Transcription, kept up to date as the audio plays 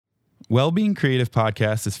Wellbeing Creative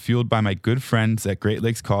Podcast is fueled by my good friends at Great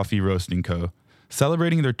Lakes Coffee Roasting Co.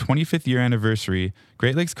 Celebrating their 25th year anniversary,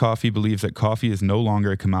 Great Lakes Coffee believes that coffee is no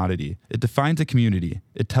longer a commodity. It defines a community.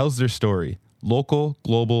 It tells their story, local,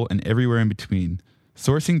 global, and everywhere in between.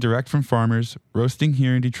 Sourcing direct from farmers, roasting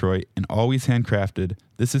here in Detroit, and always handcrafted,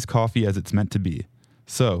 this is coffee as it's meant to be.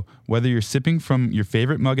 So, whether you're sipping from your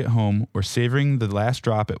favorite mug at home or savoring the last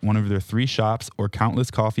drop at one of their 3 shops or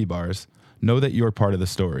countless coffee bars, know that you're part of the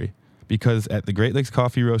story. Because at the Great Lakes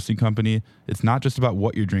Coffee Roasting Company, it's not just about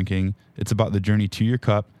what you're drinking, it's about the journey to your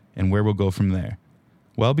cup and where we'll go from there.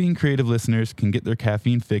 Wellbeing Creative listeners can get their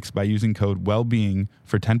caffeine fix by using code WELLBEING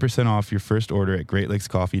for 10% off your first order at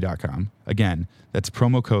greatlakescoffee.com. Again, that's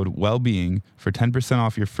promo code WELLBEING for 10%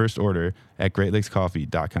 off your first order at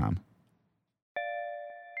greatlakescoffee.com.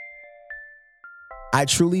 I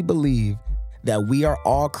truly believe that we are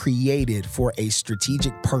all created for a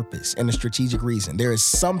strategic purpose and a strategic reason. There is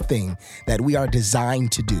something that we are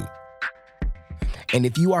designed to do. And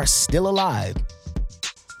if you are still alive,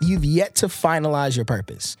 you've yet to finalize your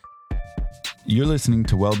purpose. You're listening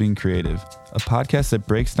to Wellbeing Creative, a podcast that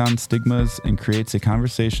breaks down stigmas and creates a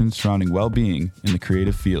conversation surrounding well-being in the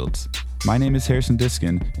creative fields. My name is Harrison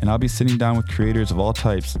Diskin, and I'll be sitting down with creators of all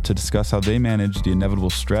types to discuss how they manage the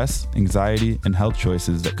inevitable stress, anxiety, and health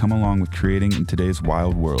choices that come along with creating in today's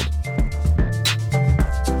wild world.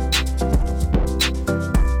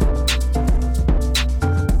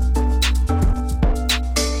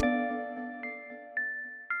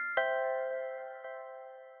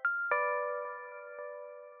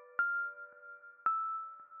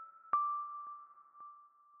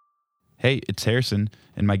 Hey, it's Harrison,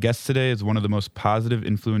 and my guest today is one of the most positive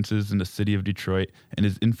influences in the city of Detroit, and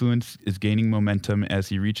his influence is gaining momentum as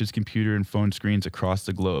he reaches computer and phone screens across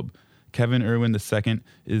the globe. Kevin Irwin II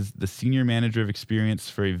is the senior manager of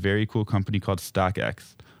experience for a very cool company called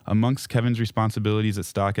StockX. Amongst Kevin's responsibilities at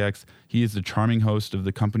StockX, he is the charming host of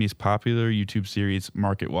the company's popular YouTube series,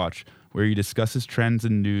 Market Watch, where he discusses trends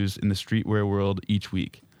and news in the streetwear world each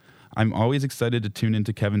week. I'm always excited to tune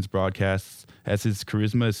into Kevin's broadcasts as his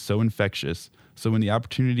charisma is so infectious. So when the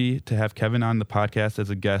opportunity to have Kevin on the podcast as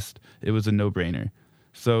a guest, it was a no-brainer.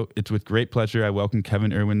 So it's with great pleasure I welcome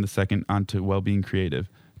Kevin Irwin II onto Wellbeing Creative.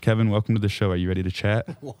 Kevin, welcome to the show. Are you ready to chat?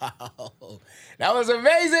 Wow, that was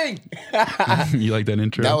amazing. You like that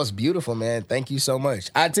intro? That was beautiful, man. Thank you so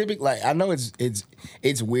much. I know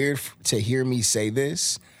it's weird to hear me say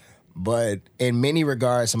this, but in many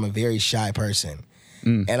regards, I'm a very shy person.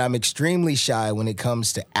 And I'm extremely shy when it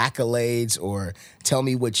comes to accolades or tell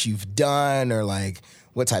me what you've done or like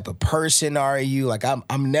what type of person are you? Like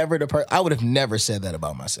I'm never the person. I would have never said that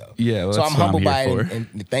about myself. Yeah, well, so I'm humbled by it,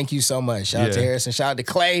 and thank you so much. Shout out to Harrison. Shout out to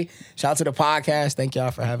Clay. Shout out to the podcast. Thank y'all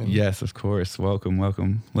for having me. Yes, of course.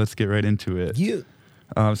 Welcome. Let's get right into it. You.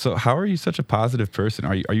 So how are you such a positive person?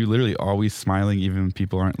 Are you literally always smiling even when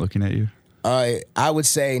people aren't looking at you? I would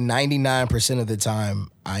say 99% of the time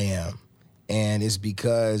I am. And it's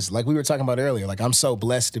because, like we were talking about earlier, like I'm so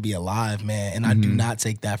blessed to be alive, man, and I do not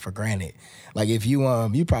take that for granted. Like if you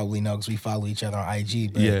probably know because we follow each other on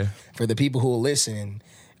IG. But for the people who will listen,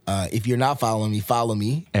 if you're not following me, follow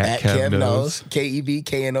me at Kev Knows,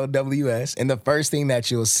 KEVKNOWS. And the first thing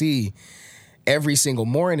that you'll see every single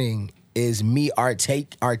morning is me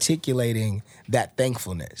articulating that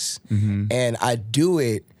thankfulness, and I do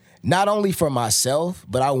it. Not only for myself,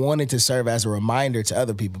 but I wanted to serve as a reminder to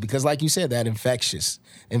other people because like you said, that infectious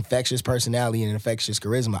personality and infectious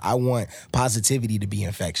charisma, I want positivity to be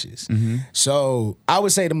infectious. So I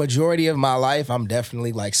would say the majority of my life, I'm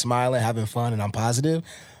definitely like smiling, having fun, and I'm positive.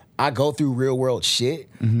 I go through real world shit,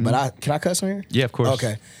 but can I cuss on here? Yeah, of course.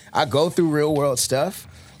 Okay. I go through real world stuff,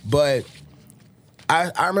 but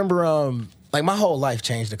I remember like my whole life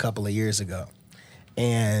changed a couple of years ago.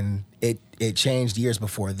 And it changed years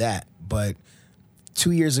before that. But 2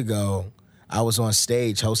 years ago, I was on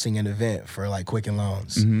stage hosting an event for like Quicken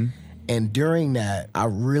Loans. And during that, I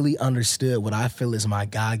really understood what I feel is my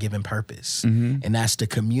God-given purpose. And that's to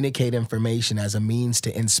communicate information as a means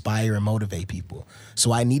to inspire and motivate people.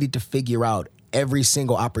 So I needed to figure out every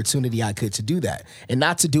single opportunity I could to do that. And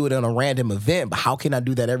not to do it on a random event, but how can I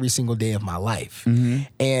do that every single day of my life?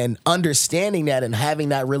 And understanding that and having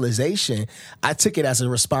that realization, I took it as a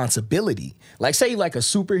responsibility. Like say like a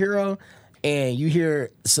superhero, and you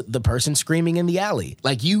hear the person screaming in the alley.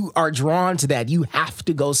 Like, you are drawn to that. You have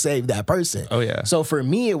to go save that person. Oh, yeah. So for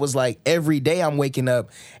me, it was like every day I'm waking up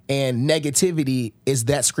and negativity is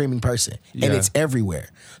that screaming person. And Yeah. it's everywhere.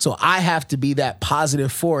 So I have to be that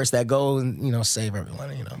positive force that goes and, save everyone,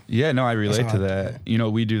 Yeah, no, I relate to that.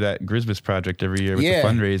 We do that Grisbus project every year with the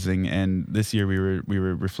fundraising, and this year we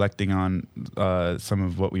were reflecting on some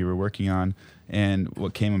of what we were working on, and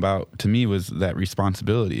what came about to me was that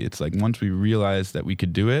responsibility. It's like once we realized that we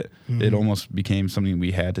could do it, it almost became something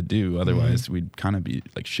we had to do. Otherwise, we'd kind of be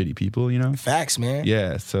like shitty people, Facts, man.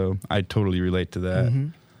 Yeah, so I totally relate to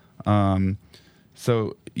that.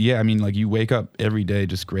 So yeah, I mean, like you wake up every day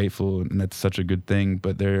just grateful, and that's such a good thing.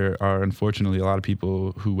 But there are unfortunately a lot of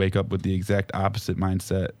people who wake up with the exact opposite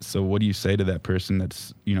mindset. So what do you say to that person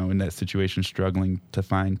that's in that situation struggling to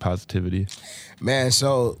find positivity? Man,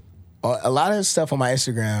 so a lot of the stuff on my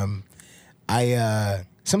Instagram,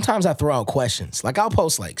 sometimes I throw out questions. Like I'll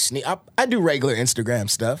post like I do regular Instagram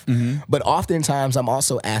stuff, but oftentimes I'm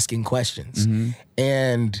also asking questions.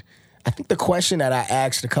 And I think the question that I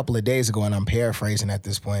asked a couple of days ago, and I'm paraphrasing at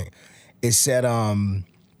this point, it said,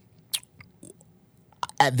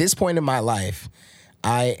 at this point in my life,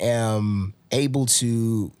 I am able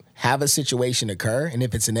to have a situation occur, and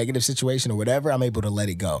if it's a negative situation or whatever, I'm able to let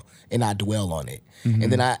it go and not dwell on it.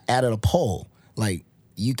 And then I added a poll. Like,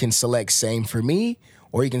 you can select same for me,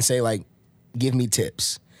 or you can say, like, give me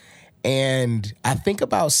tips. And I think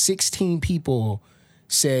about 16 people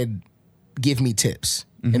said, give me tips.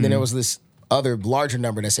 And then there was this other larger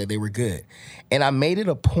number that said they were good. And I made it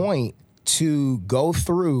a point to go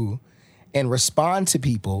through and respond to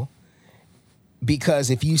people,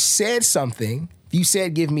 because if you said something, if you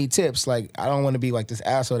said give me tips, like, I don't want to be like this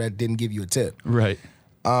asshole that didn't give you a tip. Right.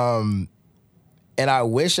 And I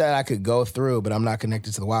wish that I could go through, but I'm not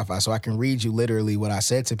connected to the Wi-Fi, so I can read you literally what I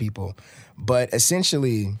said to people. But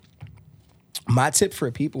essentially, my tip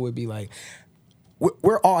for people would be like,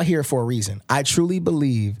 we're all here for a reason. I truly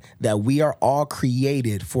believe that we are all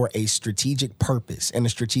created for a strategic purpose and a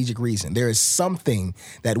strategic reason. There is something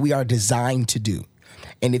that we are designed to do.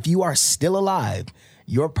 And if you are still alive,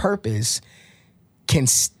 your purpose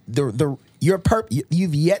you've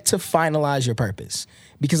yet to finalize your purpose.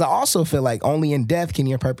 Because I also feel like only in death can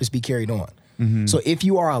your purpose be carried on. So if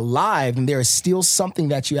you are alive, then there is still something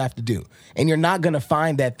that you have to do. And you're not going to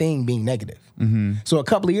find that thing being negative. So a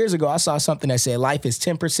couple of years ago, I saw something that said life is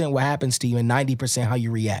 10% what happens to you and 90% how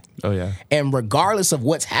you react. Oh, yeah. And regardless of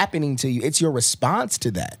what's happening to you, it's your response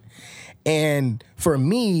to that. And for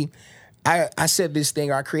me, I said this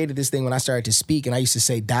thing, or I created this thing when I started to speak, and I used to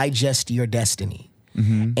say, digest your destiny.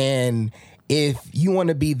 And if you want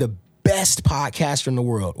to be the best podcaster in the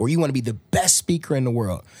world, or you want to be the best speaker in the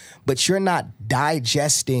world, but you're not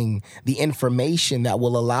digesting the information that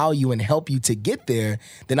will allow you and help you to get there,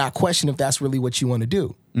 then I question if that's really what you want to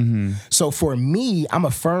do. So for me, I'm a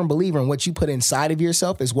firm believer in what you put inside of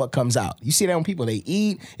yourself is what comes out. You see that when people, they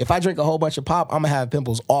eat. If I drink a whole bunch of pop, I'm going to have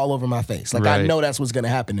pimples all over my face. Like, I know that's what's going to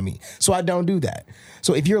happen to me. So I don't do that.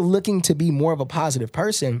 So if you're looking to be more of a positive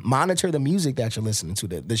person, monitor the music that you're listening to,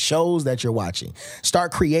 the shows that you're watching.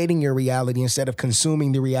 Start creating your reality instead of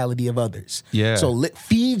consuming the reality of others. Yeah. So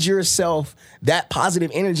feed yourself that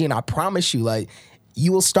positive energy, and I promise you, like,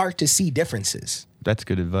 you will start to see differences. That's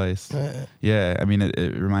good advice. Yeah, I mean,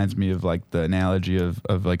 it reminds me of like the analogy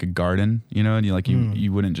of like a garden, and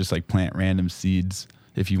you wouldn't just like plant random seeds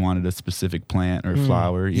if you wanted a specific plant or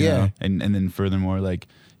flower, you know, and then furthermore, like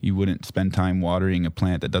you wouldn't spend time watering a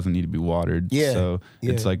plant that doesn't need to be watered. So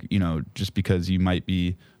it's like, just because you might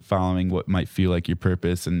be following what might feel like your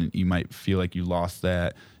purpose and you might feel like you lost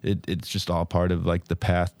that, it's just all part of like the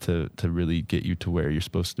path to really get you to where you're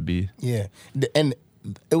supposed to be. Yeah. And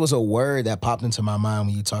it was a word that popped into my mind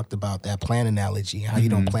when you talked about that plant analogy, how you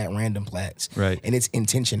don't plant random plants. Right. And it's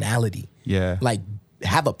intentionality. Yeah. Like,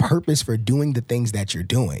 have a purpose for doing the things that you're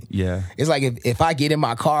doing. Yeah. It's like if I get in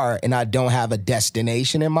my car and I don't have a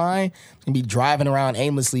destination in mind, I'm going to be driving around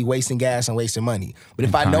aimlessly, wasting gas and wasting money. But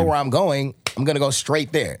if I know where I'm going, I'm going to go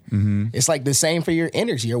straight there. It's like the same for your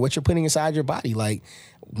energy or what you're putting inside your body. Like,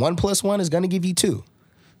 1 + 1 is going to give you 2.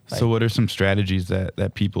 Like, so what are some strategies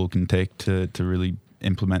that people can take to really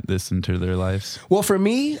implement this into their lives? Well, for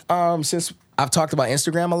me, since I've talked about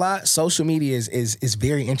Instagram a lot. Social media is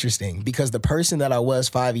very interesting because the person that I was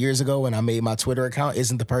 5 years ago when I made my Twitter account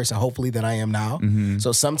isn't the person, hopefully, that I am now.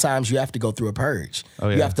 So sometimes you have to go through a purge. Oh,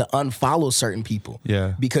 yeah. You have to unfollow certain people.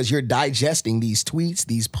 Yeah. Because you're digesting these tweets,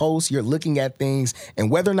 these posts, you're looking at things,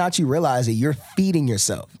 and whether or not you realize it, you're feeding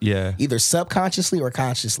yourself. Yeah. Either subconsciously or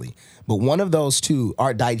consciously. But one of those two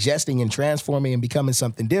are digesting and transforming and becoming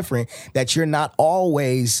something different that you're not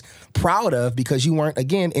always proud of because you weren't,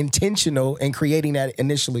 again, intentional in creating that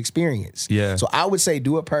initial experience. Yeah. So I would say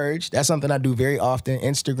do a purge. That's something I do very often.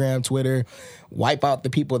 Instagram, Twitter, wipe out the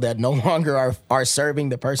people that no longer are serving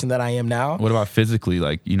the person that I am now. What about physically?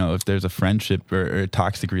 Like, you know, if there's a friendship or a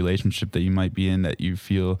toxic relationship that you might be in that you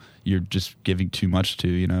feel you're just giving too much to,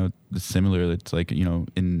 you know, it's similar. It's like, you know,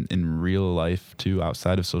 in real life too,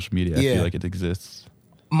 outside of social media, I feel like it exists.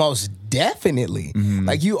 Most definitely.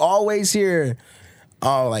 Like you always hear,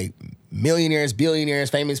 like millionaires, billionaires,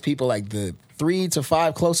 famous people, like the 3 to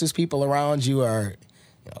 5 closest people around you are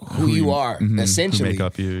who you are, essentially. Who make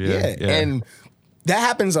up you. Yeah. And that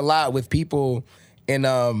happens a lot with people in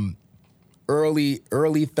early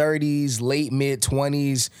 30s, late mid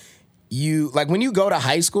 20s. You like when you go to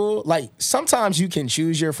high school, like sometimes you can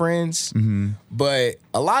choose your friends, but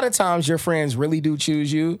a lot of times your friends really do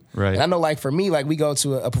choose you. Right. And I know, like for me, like we go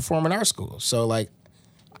to a performing arts school, so like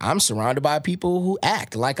I'm surrounded by people who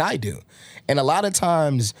act like I do, and a lot of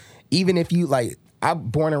times, even if you like.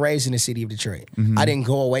 I'm born and raised in the city of Detroit. I didn't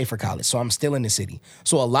go away for college, so I'm still in the city.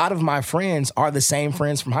 So a lot of my friends are the same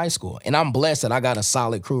friends from high school. And I'm blessed that I got a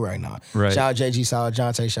solid crew right now. Right. Shout out JG, shout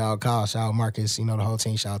out Jonte, shout out Kyle, shout out Marcus, you know, the whole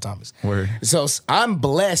team, shout out Thomas. Word. So I'm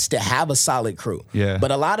blessed to have a solid crew. Yeah.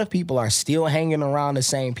 But a lot of people are still hanging around the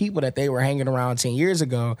same people that they were hanging around 10 years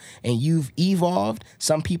ago. And you've evolved.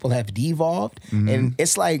 Some people have devolved. And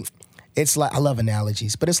it's like, I love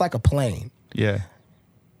analogies, but it's like a plane. Yeah.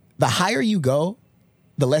 The higher you go,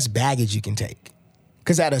 the less baggage you can take.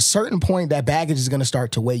 Because at a certain point, that baggage is going to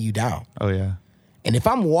start to weigh you down. Oh, yeah. And if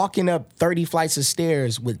I'm walking up 30 flights of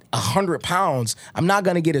stairs with 100 pounds, I'm not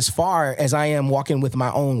going to get as far as I am walking with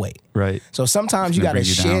my own weight. Right. So sometimes you got to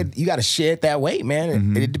shed that weight,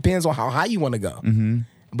 man. It depends on how high you want to go.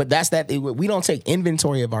 But we don't take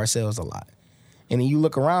inventory of ourselves a lot. And then you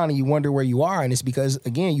look around and you wonder where you are, and it's because,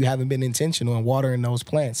 again, you haven't been intentional in watering those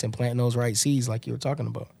plants and planting those right seeds like you were talking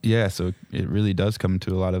about. Yeah, so it really does come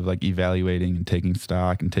to a lot of like evaluating and taking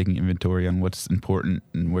stock and taking inventory on what's important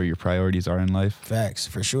and where your priorities are in life. Facts,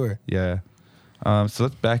 for sure. Yeah. So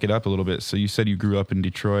let's back it up a little bit. So you said you grew up in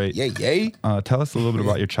Detroit. Yay. Tell us a little bit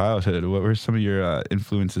about your childhood. What were some of your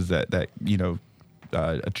influences that you know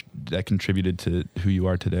that contributed to who you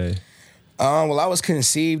are today? Well, I was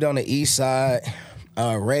conceived on the east side,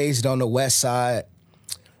 raised on the west side.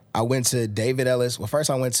 I went to David Ellis. Well, first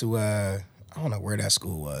I went to, I don't know where that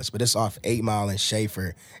school was, but it's off 8 Mile in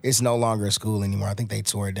Schaefer. It's no longer a school anymore. I think they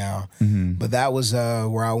tore it down. But that was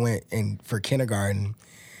where I went for kindergarten.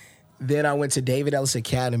 Then I went to David Ellis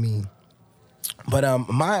Academy. But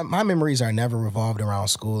my memories are never revolved around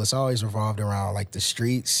school. It's always revolved around like the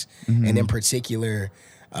streets, and in particular,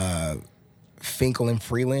 Finkel and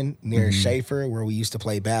Freeland near Schaefer, where we used to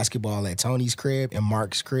play basketball at Tony's crib and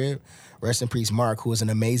Mark's crib. Rest in peace, Mark, who was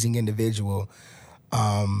an amazing individual.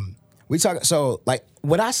 So like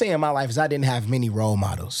what I say in my life is I didn't have many role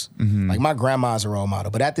models. Like my grandma's a role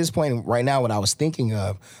model. But at this point right now, what I was thinking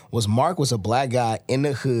of was Mark was a black guy in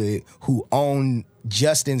the hood who owned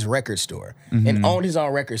Justin's record store and owned his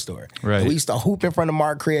own record store. Right. And we used to hoop in front of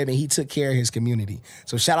Mark's crib, and he took care of his community.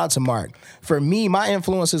 So shout out to Mark. For me, my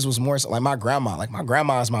influences was more so like my grandma. Like my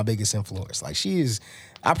grandma is my biggest influence. Like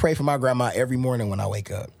I pray for my grandma every morning when I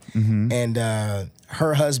wake up. And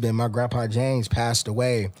her husband, my grandpa James, passed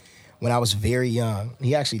away when I was very young.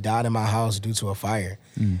 He actually died in my house due to a fire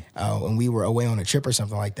when we were away on a trip or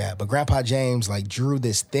something like that. But Grandpa James like drew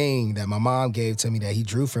this thing that my mom gave to me that he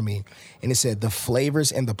drew for me. And it said, the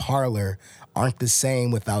flavors in the parlor aren't the same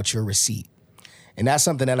without your receipt. And that's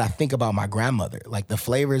something that I think about my grandmother. Like the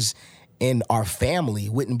flavors in our family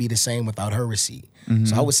wouldn't be the same without her receipt.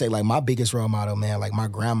 So I would say like my biggest role model, man, like my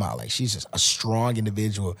grandma, like she's just a strong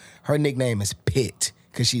individual. Her nickname is Pit,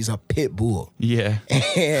 because she's a pit bull. Yeah.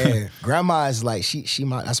 And grandma is like,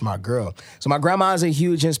 that's my girl. So my grandma is a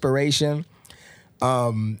huge inspiration.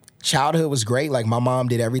 Childhood was great. Like my mom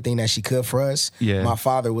did everything that she could for us. Yeah. My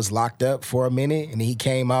father was locked up for a minute, and he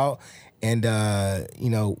came out, and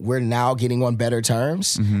we're now getting on better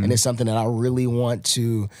terms. And it's something that I really want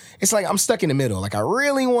to, it's like I'm stuck in the middle. Like I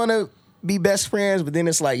really want to be best friends, but then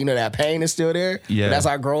it's like, that pain is still there. Yeah. But as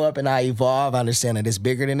I grow up and I evolve, I understand that it's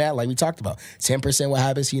bigger than that. Like we talked about, 10% what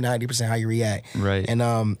happens to you, 90% how you react. Right. And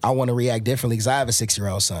I want to react differently because I have a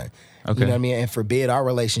 6-year-old son. Okay. You know what I mean? And forbid our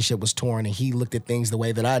relationship was torn and he looked at things the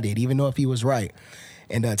way that I did, even though if he was right.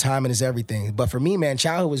 And timing is everything. But for me, man,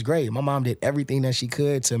 childhood was great. My mom did everything that she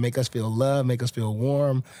could to make us feel loved, make us feel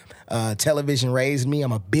warm. Television raised me.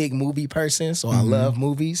 I'm a big movie person, so I love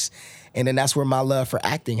movies. And then that's where my love for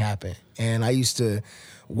acting happened. And I used to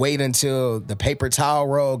wait until the paper towel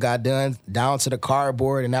roll got done down to the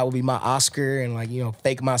cardboard, and that would be my Oscar, and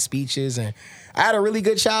fake my speeches. And I had a really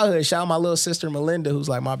good childhood. Shout out my little sister Melinda, who's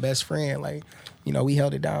like my best friend. We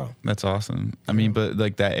held it down. That's awesome. I mean, but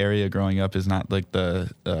like that area growing up is not like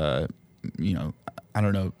the, I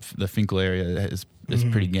don't know, the Finkel area is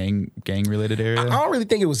pretty gang related area. I don't really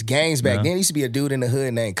think it was gangs back No? then. There used to be a dude in the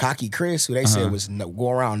hood named Cocky Chris who they said was go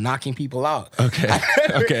around knocking people out. Okay.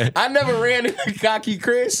 Okay. I never ran into Cocky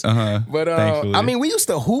Chris. But Thankfully. I mean, we used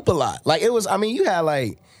to hoop a lot.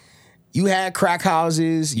 You had crack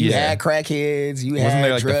houses, you had crackheads, you Wasn't had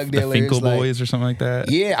there like drug the dealers. Finkel boys or something like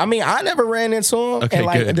that? Yeah, I mean, I never ran into them. Okay,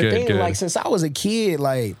 And good. since I was a kid,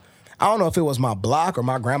 I don't know if it was my block or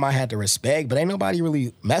my grandma had to respect, but ain't nobody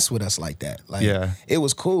really mess with us like that. It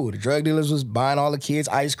was cool. The drug dealers was buying all the kids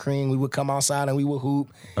ice cream. We would come outside and we would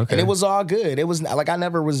hoop. Okay. And it was all good. It was I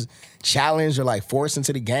never was challenged or forced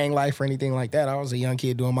into the gang life or anything like that. I was a young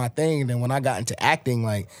kid doing my thing. And then when I got into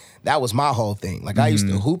acting, that was my whole thing. I used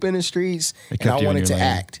to hoop in the streets and I wanted to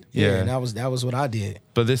act. Yeah. And that was what I did.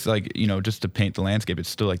 But this, just to paint the landscape, it's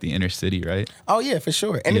still like the inner city, right? Oh yeah, for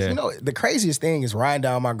sure. And Yeah. the craziest thing is riding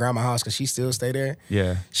down my grandma's house because she still stay there.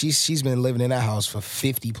 Yeah. She's been living in that house for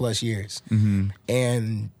 50 plus years.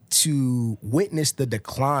 And to witness the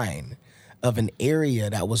decline of an area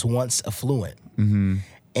that was once affluent.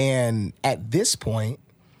 And at this point,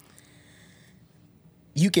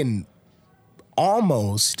 you can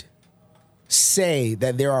almost say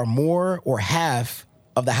that there are more or half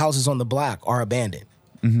of the houses on the block are abandoned.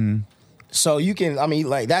 So you can,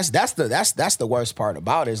 that's the worst part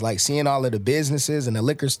about it is seeing all of the businesses and the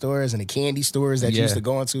liquor stores and the candy stores that you used to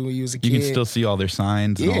go into when you was a kid. You can still see all their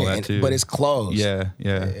signs and all that too. But it's closed. Yeah.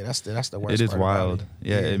 That's the worst part. It is about wild. it.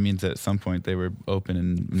 Yeah, it means at some point they were open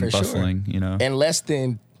and For bustling, sure. And less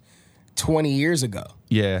than 20 years ago.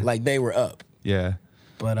 Yeah. They were up. Yeah.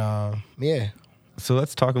 But yeah. So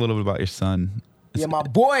let's talk a little bit about your son. Yeah, my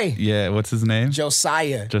boy. Yeah, what's his name?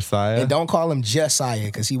 Josiah. Josiah? And don't call him Josiah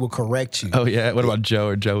because he will correct you. Oh, yeah? What about Joe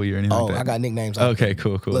or Joey or anything like that? I got nicknames. Okay,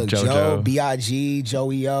 cool. Look, Joe. B.I.G.,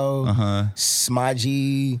 Joey-O,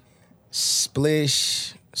 Smudgy,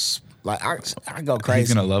 Splish. I go crazy.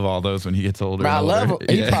 He's going to love all those when he gets older. Bro, I love him.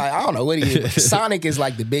 Yeah. I don't know what he is. Sonic is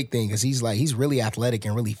the big thing because he's really athletic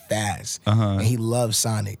and really fast. And he loves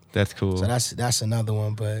Sonic. That's cool. So that's another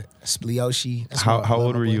one. But Splioshi. How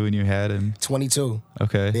old were you when you had him? 22.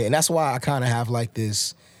 Okay. Yeah, and that's why I kind of have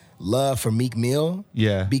this love for Meek Mill.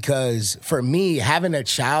 Yeah. Because for me, having a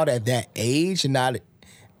child at that age and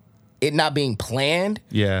it not being planned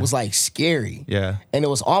was scary. Yeah. And it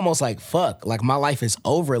was almost fuck, my life is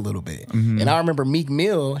over a little bit. And I remember Meek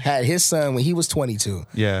Mill had his son when he was 22.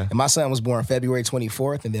 Yeah. And my son was born February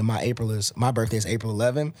 24th, and then my birthday is April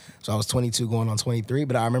 11th. So I was 22 going on 23.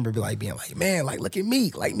 But I remember being man, look at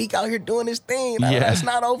Meek. Meek out here doing his thing. It's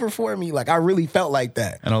not over for me. I really felt like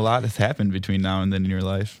that. And a lot has happened between now and then in your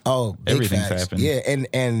life. Oh, big everything's facts. happened. Yeah,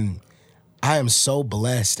 and I am so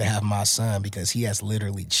blessed to have my son because he has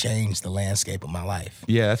literally changed the landscape of my life.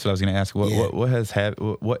 Yeah, that's what I was going to ask.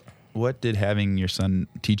 What did having your son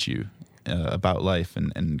teach you about life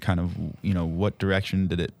and kind of, what direction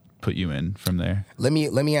did it put you in from there? Let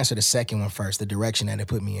me answer the second one first, the direction that it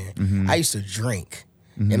put me in. I used to drink.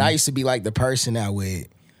 And I used to be the person that would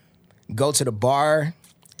go to the bar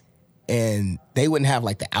and they wouldn't have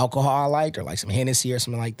the alcohol I liked or some Hennessy or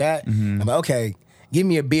something like that. I'm okay, give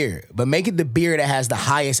me a beer, but make it the beer that has the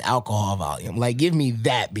highest alcohol volume. Give me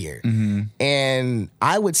that beer. And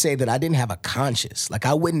I would say that I didn't have a conscience.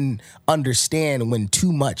 I wouldn't understand when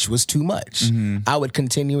too much was too much. I would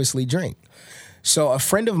continuously drink. So a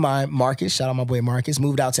friend of mine, Marcus, shout out my boy Marcus,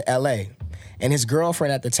 moved out to LA. And his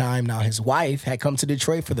girlfriend at the time, now his wife, had come to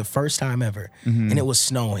Detroit for the first time ever. And it was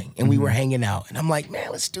snowing. And we were hanging out. And I'm like,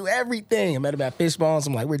 man, let's do everything. I met him at Fishbones.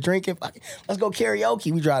 I'm like, we're drinking. Let's go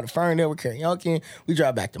karaoke. We drive to Ferndale. We're karaoke. We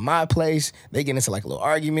drive back to my place. They get into a little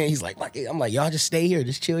argument. He's like, I'm like, y'all just stay here.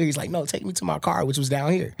 Just chill here. He's like, no, take me to my car, which was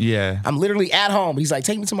down here. Yeah. I'm literally at home. He's like,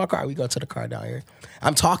 take me to my car. We go to the car down here.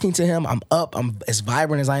 I'm talking to him. I'm up. I'm as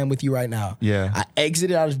vibrant as I am with you right now. Yeah. I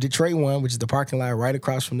exited out of Detroit 1, which is the parking lot right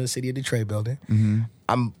across from the city of Detroit building.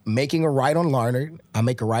 I'm making a right on Larned. I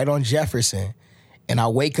make a right on Jefferson. And I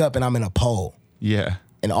wake up and I'm in a pole. Yeah.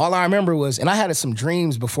 And all I remember was, and I had some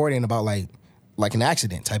dreams before then about like an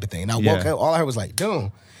accident type of thing. And I woke up, all I heard was like,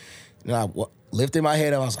 doom. And I lifted my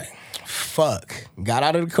head up. I was like, fuck. Got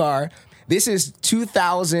out of the car. This is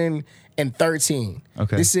 2013.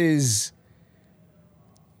 Okay. This is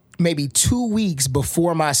maybe 2 weeks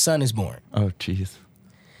before my son is born. Oh, jeez.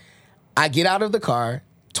 I get out of the car.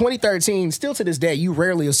 2013, still to this day, you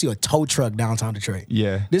rarely will see a tow truck downtown Detroit.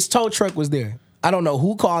 Yeah. This tow truck was there. I don't know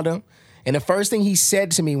who called him. And the first thing he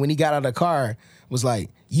said to me when he got out of the car was like,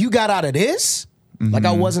 you got out of this? Like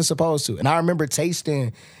I wasn't supposed to. And I remember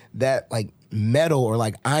tasting that like metal or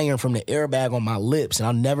like iron from the airbag on my lips. And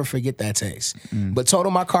I'll never forget that taste. But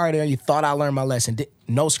totaled my car there. You thought I learned my lesson.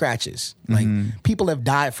 No scratches. Like people have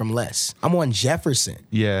died from less. I'm on Jefferson.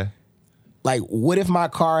 Yeah. Like what if my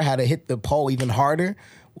car had to hit the pole even harder?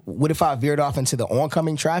 What if I veered off into the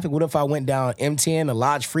oncoming traffic? What if I went down M10, the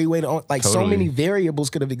Lodge Freeway? So many variables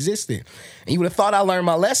could have existed. And you would have thought I learned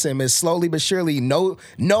my lesson, but slowly but surely,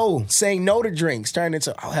 saying no to drinks turned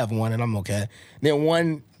into, I'll have one and I'm okay. Then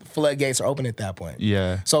one floodgates are open at that point.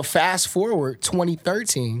 Yeah. So fast forward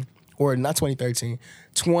 2013, or not 2013,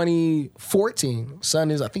 2014, son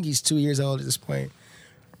is, I think he's 2 years old at this point,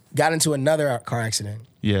 got into another car accident.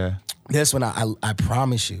 Yeah. This one, I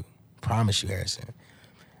promise you, Harrison,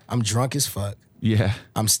 I'm drunk as fuck. Yeah.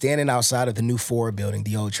 I'm standing outside of the new Ford building,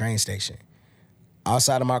 the old train station.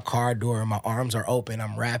 Outside of my car door, my arms are open.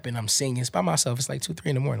 I'm rapping, I'm singing. It's by myself. It's like 2, 3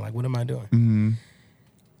 in the morning. Like, what am I doing?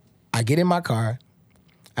 I get in my car.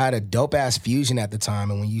 I had a dope-ass Fusion at the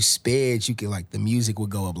time, and when you sped, you could, like, the music would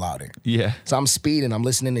go up louder. Yeah. So I'm speeding. I'm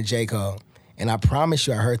listening to J. Cole. And I promise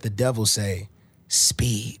you, I heard the devil say,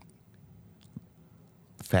 speed.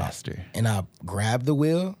 Faster. And I grabbed the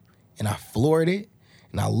wheel, and I floored it.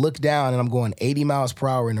 And I look down and I'm going 80 miles per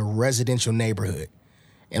hour in a residential neighborhood.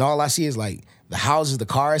 And all I see is like the houses, the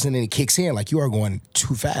cars, and then it kicks in like you are going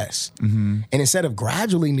too fast. And instead of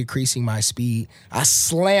gradually decreasing my speed, I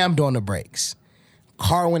slammed on the brakes.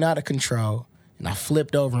 Car went out of control and I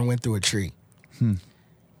flipped over and went through a tree.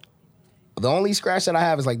 The only scratch that I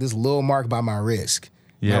have is like this little mark by my wrist.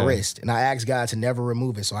 And I asked God to never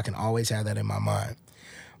remove it so I can always have that in my mind.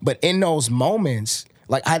 But in those moments,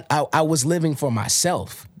 like I was living for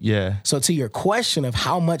myself. Yeah. So to your question of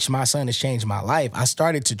how much my son has changed my life, I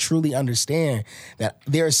started to truly understand that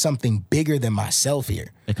there is something bigger than myself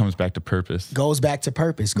here. It comes back to purpose. Goes back to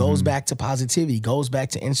purpose, goes back to positivity, goes back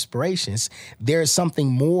to inspirations. There's something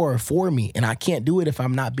more for me, and I can't do it if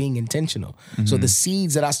I'm not being intentional. So the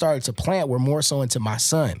seeds that I started to plant were more so into my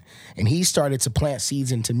son, and he started to plant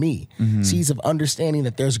seeds into me. Seeds of understanding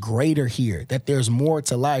that there's greater here, that there's more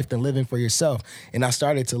to life than living for yourself. And I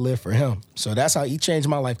started to live for him. So that's how he changed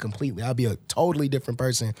my life completely. I'll be a totally different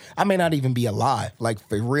person. I may not even be alive, like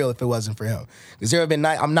for real, if it wasn't for him. Because there have been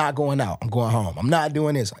nights I'm not going out, I'm going home. I'm not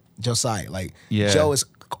doing this. Josiah, like Joe is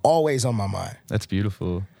always on my mind. That's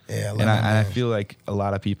beautiful. Yeah, and I feel like a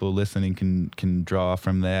lot of people listening can draw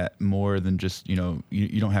from that more than just, you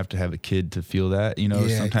don't have to have a kid to feel that.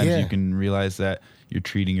 Sometimes you can realize that you're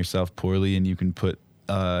treating yourself poorly and you can put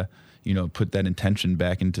that intention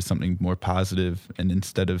back into something more positive. And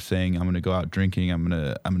instead of saying, I'm going to go out drinking, I'm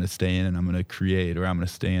going to stay in and I'm going to create, or I'm going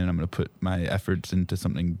to stay in and I'm going to put my efforts into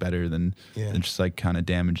something better than just like kind of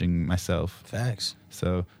damaging myself. Facts.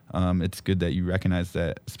 So it's good that you recognize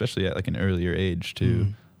that, especially at like an earlier age too.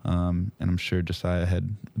 And I'm sure Josiah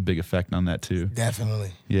had a big effect on that too.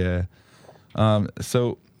 Definitely. Yeah.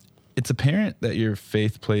 So it's apparent that your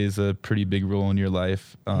faith plays a pretty big role in your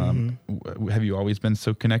life. Have you always been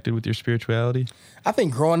so connected with your spirituality? I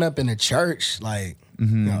think growing up in the church, like,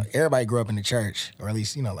 everybody grew up in the church, or at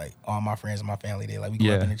least, like all my friends and my family did. Like we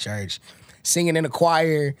grew up in the church, singing in a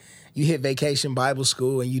choir, you hit vacation Bible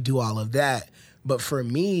school and you do all of that. But for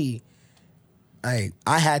me, I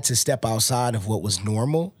had to step outside of what was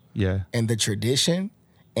normal and the tradition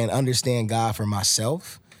and understand God for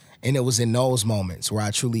myself. And it was in those moments where I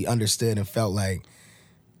truly understood and felt like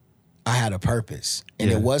I had a purpose. And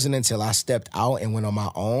it wasn't until I stepped out and went on my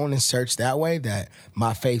own and searched that way that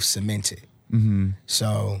my faith cemented.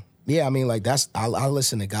 So, yeah, I mean, like I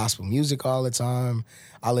listen to gospel music all the time.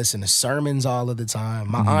 I listen to sermons all of the time.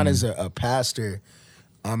 My aunt is a pastor.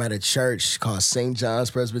 I'm at a church called St.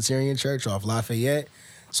 John's Presbyterian Church off Lafayette.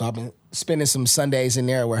 So I've been spending some Sundays in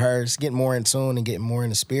there with her, just getting more in tune and getting more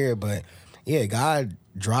in the spirit. But yeah, God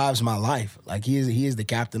drives my life. Like he is the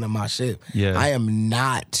captain of my ship. Yeah. I am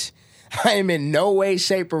in no way,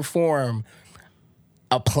 shape, or form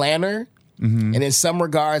a planner And in some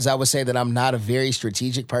regards, I would say that I'm not a very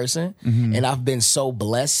strategic person. And I've been so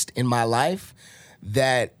blessed in my life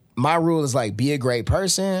that my rule is like, be a great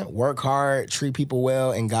person, work hard, treat people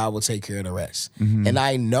well, and God will take care of the rest. And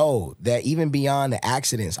I know that even beyond the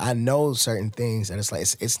accidents, I know certain things that it's like,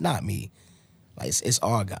 it's not me. Like, it's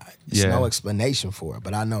all God. There's no explanation for it,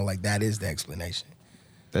 but I know like that is the explanation.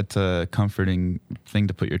 That's a comforting thing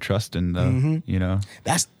to put your trust in, though, you know?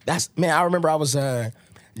 That's man, I remember I was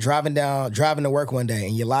driving to work one day,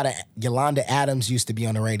 and Yolanda Adams used to be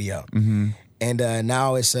on the radio. And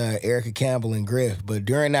now it's Erica Campbell and Griff. But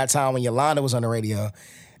during that time when Yolanda was on the radio,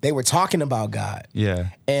 they were talking about God. Yeah.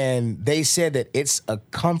 And they said that it's a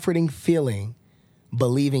comforting feeling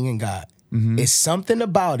believing in God. It's something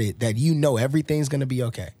about it that you know everything's going to be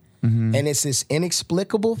okay. And it's this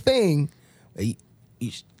inexplicable thing that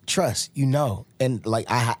you trust, you know. And like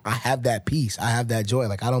I have that peace. I have that joy.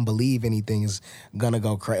 Like I don't believe anything is going to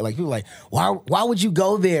go crazy. Like people are like, why would you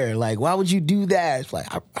go there? Like why would you do that? It's like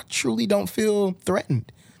I truly don't feel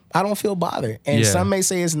threatened. I don't feel bothered. And some may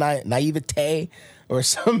say it's naivete, or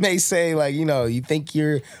some may say, like, you know, you think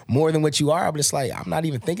you're more than what you are, but it's like, I'm not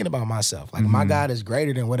even thinking about myself. Like, my God is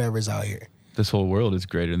greater than whatever's out here. This whole world is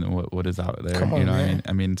greater than what is out there. Come on, you know man. what I mean?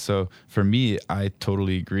 I mean, so for me, I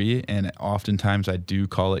totally agree. And oftentimes I do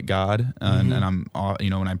call it God. And I'm, you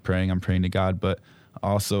know, when I'm praying to God. But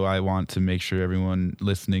also I want to make sure everyone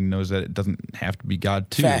listening knows that it doesn't have to be God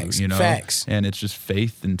too. Facts, you know? facts. And it's just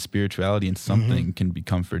faith and spirituality, and something can be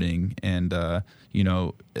comforting. And, you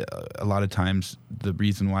know, a lot of times the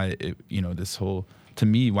reason why, this whole, to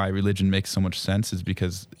me, why religion makes so much sense is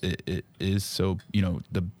because it is so, you know,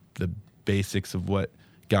 the basics of what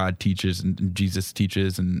God teaches and Jesus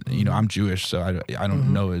teaches. And, you know, I'm Jewish, so I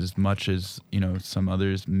don't know as much as, you know, some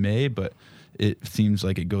others may, but it seems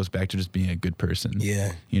like it goes back to just being a good person.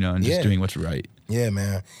 Yeah. You know, and just doing what's right. Yeah,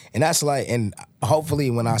 man. And that's like, and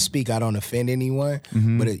hopefully when I speak, I don't offend anyone,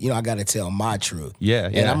 but I got to tell my truth. Yeah.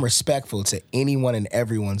 And I'm respectful to anyone and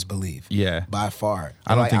everyone's belief. Yeah. By far.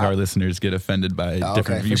 I don't think our listeners get offended by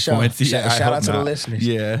different viewpoints. Sure. Yeah, shout out to the listeners.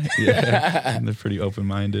 Yeah. They're pretty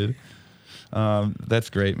open-minded. That's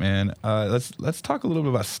great, man. Let's talk a little bit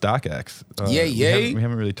about StockX. We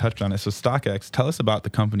haven't really touched on it. So StockX, tell us about the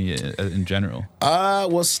company in general.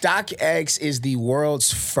 Well, StockX is the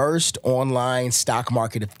world's first online stock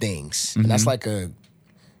market of things. And that's like a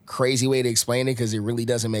crazy way to explain it because it really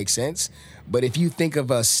doesn't make sense. But if you think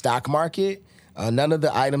of a stock market, none of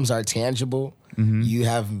the items are tangible. You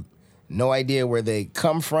have no idea where they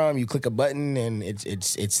come from. You click a button and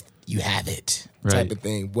it's you have it type of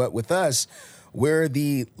thing. But with us, we're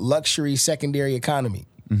the luxury secondary economy.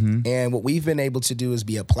 And what we've been able to do is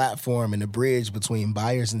be a platform and a bridge between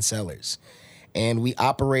buyers and sellers. And we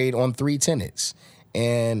operate on 3 tenets.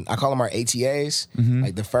 And I call them our ATAs.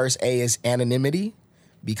 Like the first A is anonymity,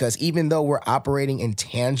 because even though we're operating in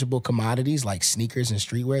tangible commodities like sneakers and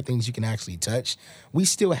streetwear, things you can actually touch, we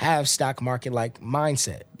still have stock market like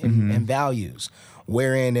mindset and values.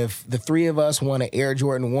 Wherein if the 3 of us want an Air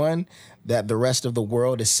Jordan 1 that the rest of the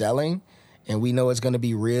world is selling, and we know it's going to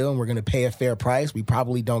be real and we're going to pay a fair price, we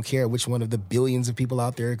probably don't care which one of the billions of people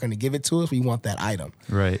out there are going to give it to us. We want that item.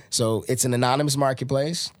 Right. So it's an anonymous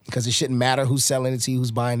marketplace because it shouldn't matter who's selling it to you,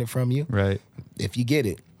 who's buying it from you. Right. If you get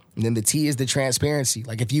it. And then the T is the transparency.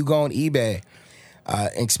 Like if you go on eBay,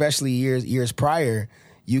 especially years prior,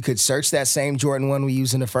 you could search that same Jordan 1 we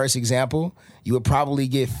used in the first example. You would probably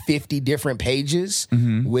get 50 different pages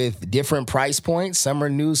with different price points. Some are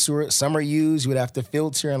new, some are used. You would have to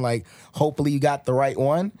filter and like, hopefully you got the right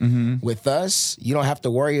one. With us, you don't have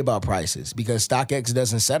to worry about prices because StockX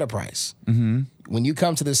doesn't set a price. When you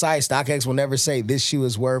come to the site, StockX will never say this shoe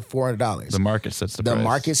is worth $400. The market sets the price. The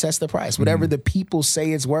market sets the price. Whatever the people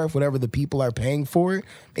say it's worth, whatever the people are paying for it,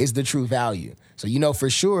 is the true value. So you know for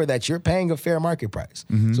sure that you're paying a fair market price.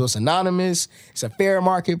 So it's anonymous, it's a fair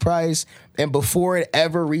market price, and before it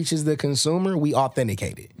ever reaches the consumer, we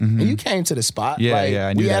authenticate it. And you came to the spot. Yeah, like,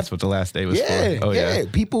 I knew that's what the last day was for. Oh, yeah.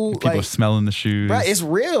 People like, smelling the shoes. Right, it's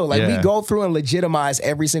real. Like we go through and legitimize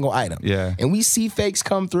every single item. Yeah. And we see fakes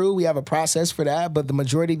come through. We have a process for that, but the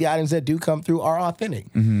majority of the items that do come through are authentic.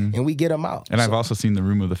 And we get them out. And I've also seen the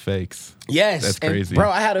room of the fakes. Yes. That's crazy. And, bro,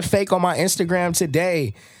 I had a fake on my Instagram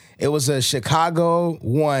today. It was a Chicago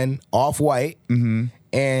 1 off-white,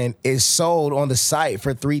 and it sold on the site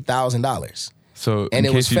for $3,000. So in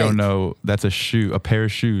case you don't know, that's a pair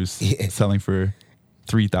of shoes selling for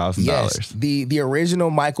 $3,000. Yes, the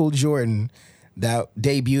original Michael Jordan that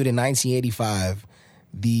debuted in 1985,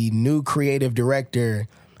 the new creative director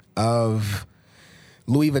of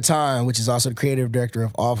Louis Vuitton, which is also the creative director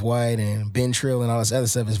of Off-White and Ben Trill and all this other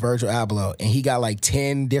stuff, is Virgil Abloh. And he got like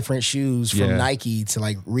 10 different shoes from Nike to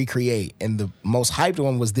like recreate. And the most hyped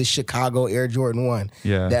one was this Chicago Air Jordan 1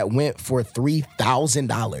 that went for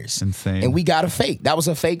 $3,000. Insane. And we got a fake. That was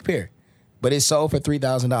a fake pair. But it sold for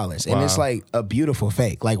 $3,000. And it's like a beautiful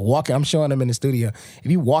fake. Like walking, I'm showing them in the studio.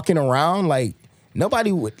 If you walking around, like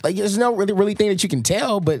nobody would, like there's no really thing that you can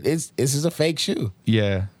tell, but this is a fake shoe.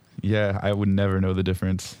 Yeah. Yeah, I would never know the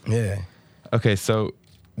difference. Yeah. Okay, so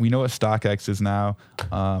we know what StockX is now.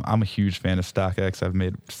 I'm a huge fan of StockX. I've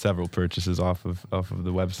made several purchases off of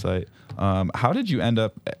the website. How did you end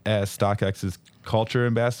up as StockX's culture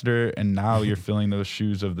ambassador, and now you're filling those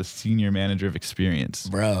shoes of the senior manager of experience?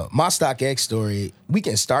 Bro, my StockX story, we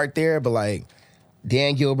can start there, but like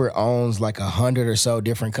Dan Gilbert owns like 100 or so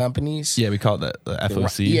different companies. Yeah, we call it the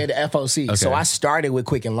FOC. Yeah, the FOC. Okay. So I started with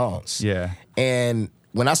Quicken Loans. Yeah. And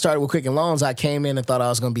when I started with Quicken Loans, I came in and thought I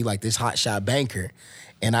was going to be like this hotshot banker.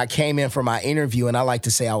 And I came in for my interview, and I like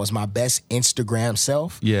to say I was my best Instagram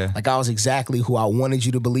self. Yeah. Like I was exactly who I wanted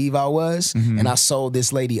you to believe I was. Mm-hmm. And I sold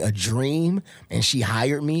this lady a dream, and she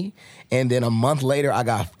hired me. And then a month later, I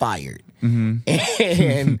got fired. Mm-hmm.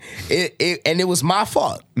 And it was my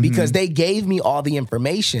fault because they gave me all the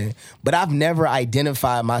information, but I've never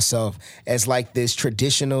identified myself as like this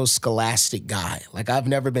traditional scholastic guy. Like I've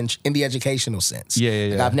never been in the educational sense. Yeah.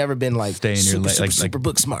 Like I've never been like stay in your super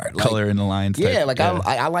book smart. Color in the lines. Yeah, like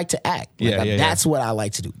I like to act. Like that's what I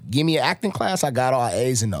like to do. Give me an acting class, I got all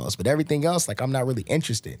A's in those, but everything else, like I'm not really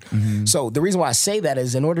interested. Mm-hmm. So the reason why I say that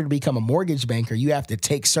is in order to become a mortgage banker, you have to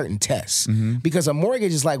take certain tests because a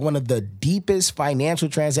mortgage is like one of the deepest financial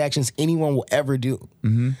transactions anyone will ever do.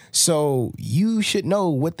 Mm-hmm. So you should know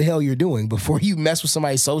what the hell you're doing before you mess with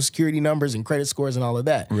somebody's social security numbers and credit scores and all of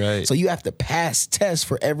that. Right. So you have to pass tests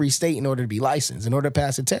for every state in order to be licensed. In order to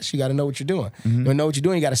pass a test, you got to know what you're doing. Mm-hmm. You know what you're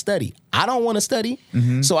doing, you got to study. I don't want to study.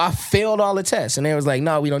 Mm-hmm. So I failed all the tests. And they was like,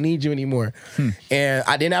 no, we don't need you anymore. And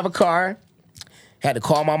I didn't have a car. Had to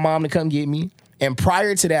call my mom to come get me. And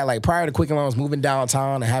prior to that, like prior to Quicken Loans moving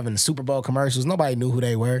downtown and having Super Bowl commercials, nobody knew who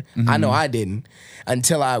they were. Mm-hmm. I know I didn't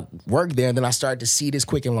until I worked there. And then I started to see this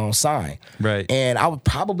Quicken Loans sign. Right. And I would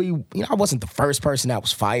probably, I wasn't the first person that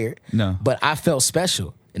was fired. No. But I felt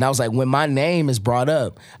special. And I was like, when my name is brought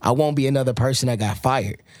up, I won't be another person that got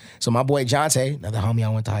fired. So my boy Jonte, another homie I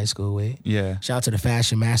went to high school with. Yeah. Shout out to the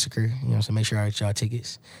Fashion Massacre. So make sure I get y'all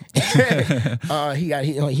tickets.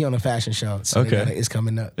 he on a fashion show. So it's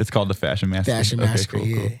coming up. It's called the Fashion Massacre. Fashion Massacre, cool,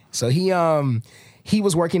 yeah. Cool. So he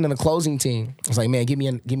was working in the closing team. I was like, man, give me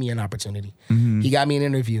an opportunity. Mm-hmm. He got me an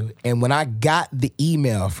interview. And when I got the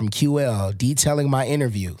email from QL detailing my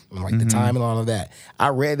interview, like the time and all of that, I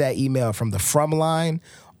read that email from the from line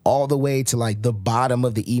all the way to like the bottom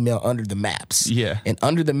of the email under the maps. Yeah. And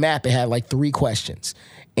under the map, it had like 3 questions.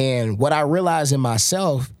 And what I realized in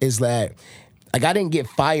myself is that like I didn't get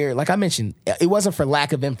fired. Like I mentioned, it wasn't for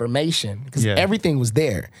lack of information because everything was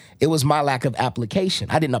there. It was my lack of application.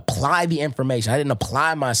 I didn't apply the information. I didn't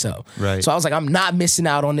apply myself. Right. So I was like, I'm not missing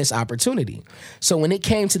out on this opportunity. So when it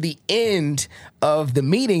came to the end of the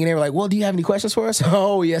meeting and they were like, well, do you have any questions for us?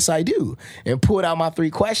 Oh, yes, I do. And pulled out my 3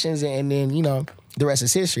 questions and then, the rest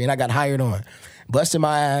is history. And I got hired on. Busted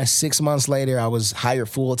my ass. 6 months later, I was hired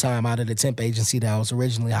full-time out of the temp agency that I was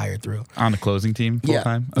originally hired through. On the closing team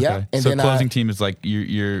full-time? Yeah. Okay. Yeah. And so then closing team is like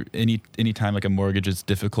you're any time like a mortgage is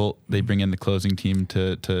difficult, they bring in the closing team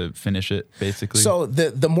to finish it, basically? So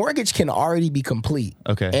the mortgage can already be complete.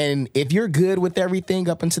 Okay. And if you're good with everything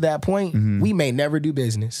up until that point, we may never do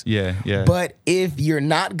business. Yeah. But if you're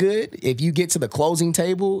not good, if you get to the closing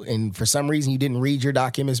table and for some reason you didn't read your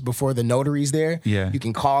documents before the notary's there, you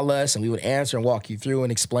can call us and we would answer and walk you through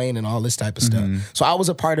and explain and all this type of stuff. So I was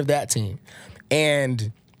a part of that team.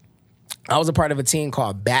 And I was a part of a team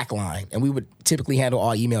called Backline, and we would typically handle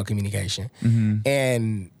all email communication.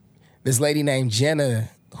 And this lady named Jenna,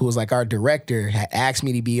 who was like our director, had asked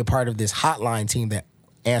me to be a part of this hotline team that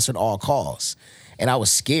answered all calls. And I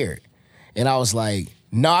was scared. And I was like,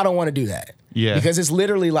 no, I don't want to do that. Yeah. Because it's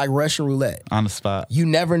literally like Russian roulette. On the spot. You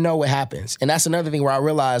never know what happens. And that's another thing where I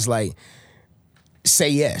realized, like, say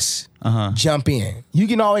yes. Jump in. You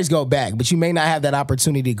can always go back, but you may not have that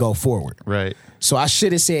opportunity to go forward. Right. So I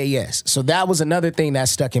should have said yes. So that was another thing that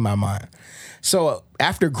stuck in my mind. So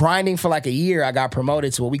after grinding for like a year, I got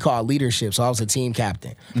promoted to what we call leadership. So I was a team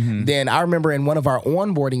captain. Then I remember in one of our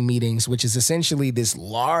onboarding meetings, which is essentially this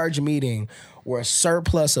large meeting where a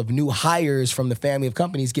surplus of new hires from the family of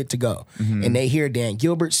companies get to go. And they hear Dan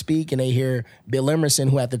Gilbert speak, and they hear Bill Emerson,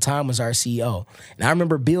 who at the time was our CEO. And I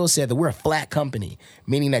remember Bill said that we're a flat company,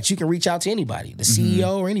 meaning that you can reach out to anybody, the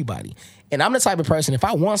CEO or anybody. And I'm the type of person, if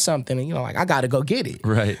I want something, you know, like I got to go get it.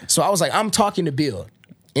 Right. So I was like, I'm talking to Bill.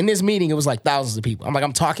 In this meeting, it was like thousands of people. I'm like,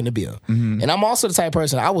 I'm talking to Bill. And I'm also the type of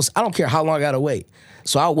person, I don't care how long I got to wait.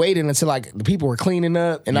 So I waited until like the people were cleaning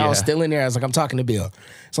up and I was still in there. I was like, I'm talking to Bill.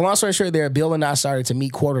 So long story short there, Bill and I started to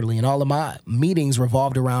meet quarterly, and all of my meetings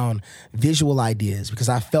revolved around visual ideas because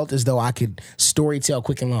I felt as though I could storytell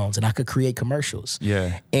Quicken Loans and I could create commercials.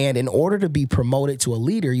 Yeah. And in order to be promoted to a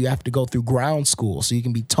leader, you have to go through ground school so you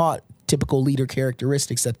can be taught typical leader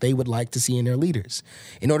characteristics that they would like to see in their leaders.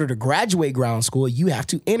 In order to graduate ground school, you have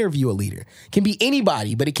to interview a leader. It can be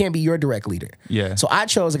anybody, but it can't be your direct leader. Yeah. So I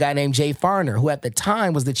chose a guy named Jay Farner, who at the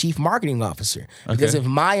time was the chief marketing officer. Because if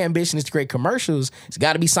my ambition is to create commercials, it's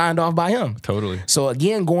got to be signed off by him. Totally. So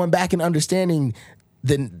again, going back and understanding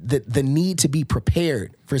the need to be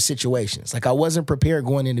prepared for situations. Like I wasn't prepared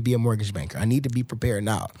going in to be a mortgage banker. I need to be prepared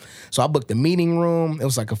now. So I booked the meeting room. It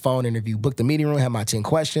was like a phone interview. Booked the meeting room, had my 10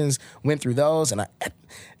 questions, went through those, and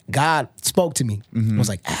God spoke to me. I was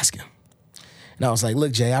like, ask him. And I was like,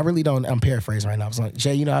 look, Jay, I really don't, I'm paraphrasing right now. I was like,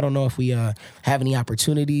 Jay, you know, I don't know if we have any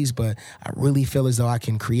opportunities, but I really feel as though I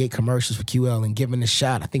can create commercials for QL, and given a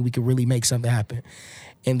shot, I think we could really make something happen.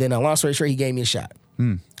 And then long story short, he gave me a shot.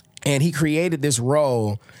 And he created this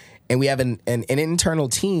role, and we have an internal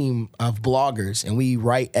team of bloggers, and we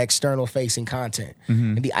write external facing content.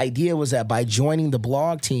 And the idea was that by joining the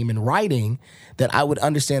blog team and writing, that I would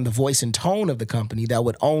understand the voice and tone of the company that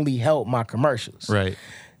would only help my commercials. Right.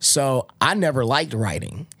 So I never liked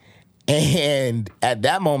writing. And at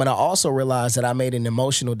that moment, I also realized that I made an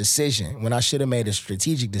emotional decision when I should have made a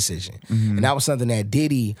strategic decision. And that was something that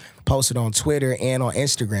Diddy posted on Twitter and on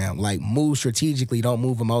Instagram, like move strategically, don't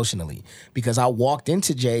move emotionally. Because I walked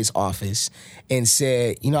into Jay's office and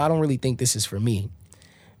said, you know, I don't really think this is for me.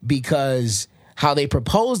 Because how they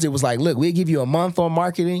proposed it was like, look, we'll give you a month on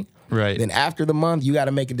marketing. Right. Then after the month, you got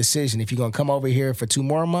to make a decision. If you're going to come over here for 2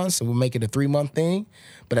 more months, and we'll make it a 3-month thing.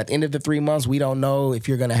 But at the end of the 3 months, we don't know if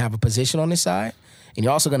you're going to have a position on this side. And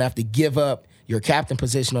you're also going to have to give up your captain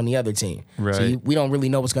position on the other team. Right. So we don't really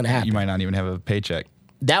know what's going to happen. You might not even have a paycheck.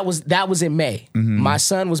 That was in May. My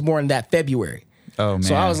son was born that February. Oh, man.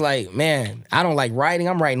 So I was like, man, I don't like writing.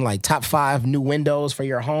 I'm writing like top 5 new windows for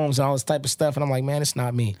your homes and all this type of stuff. And I'm like, man, it's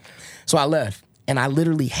not me. So I left. And I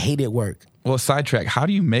literally hated work. Well, sidetrack, how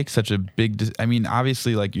do you make such a big, I mean,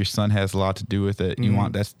 obviously, like, your son has a lot to do with it. You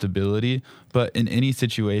want that stability. But in any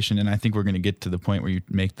situation, and I think we're going to get to the point where you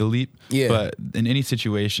make the leap. Yeah. But in any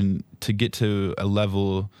situation, to get to a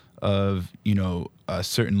level of, you know, a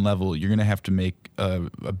certain level, you're going to have to make a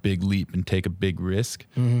big leap and take a big risk.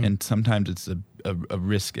 And sometimes it's a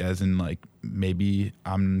risk as in, like, maybe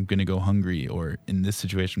I'm going to go hungry, or in this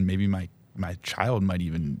situation, maybe my child might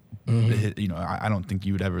even, you know, I don't think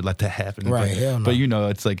you would ever let that happen. Right, hell no. But, you know,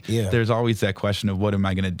 it's like, there's always that question of what am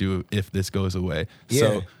I going to do if this goes away?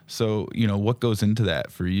 Yeah. So, you know, what goes into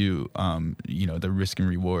that for you, you know, the risk and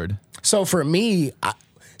reward? So for me,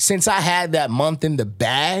 since I had that month in the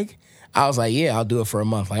bag, I was like, yeah, I'll do it for a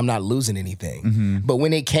month. Like, I'm not losing anything. But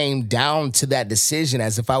when it came down to that decision,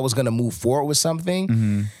 as if I was going to move forward with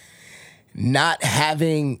something, not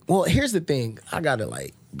having, well, here's the thing. I got to,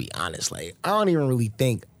 like, be honest. Like, I don't even really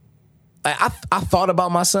think, I thought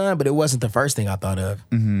about my son, but it wasn't the first thing I thought of.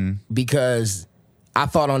 Because I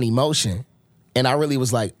thought on emotion, and I really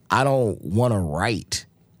was like, I don't want to write.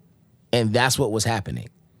 And that's what was happening.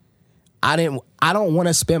 I don't want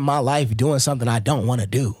to spend my life doing something I don't want to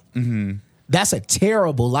do. That's a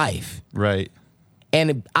terrible life. Right.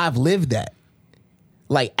 And I've lived that.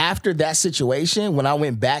 Like, after that situation, when I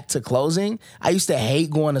went back to closing, I used to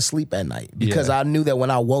hate going to sleep at night because I knew that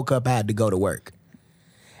when I woke up, I had to go to work.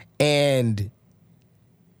 And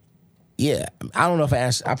yeah, I don't know if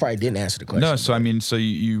I probably didn't answer the question. No, so I mean, so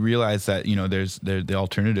you realize that, you know, the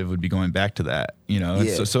alternative would be going back to that, you know? And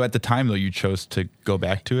Yeah. so at the time, though, you chose to go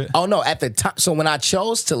back to it? Oh, no, at the time. So when I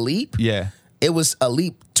chose to leap, it was a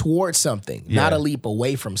leap towards something, not a leap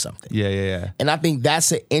away from something. Yeah. And I think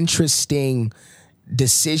that's an interesting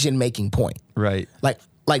decision-making point. Right.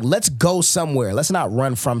 Like, let's go somewhere. Let's not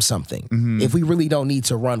run from something if we really don't need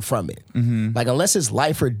to run from it. Like, unless it's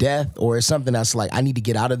life or death, or it's something that's like, I need to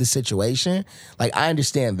get out of this situation. Like, I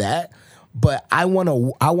understand that. but I want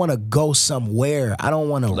to go somewhere. I don't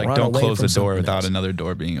want to Like, run don't away close from the door something without else. another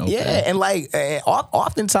door being open. Yeah, and like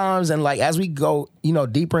oftentimes, and like as we go,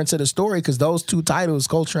 deeper into the story, because those two titles,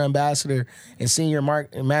 culture ambassador and senior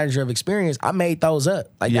manager of experience, I made those up.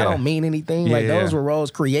 Like Yeah. that don't mean anything. Yeah, Like those yeah. were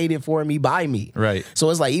roles created for me by me. Right. So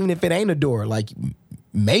it's like even if it ain't a door, like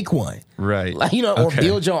make one. Right. Like or Okay.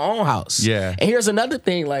 build your own house. Yeah. And here's another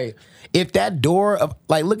thing, like if that door of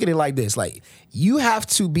like look at it like this, like you have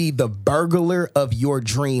to be the burglar of your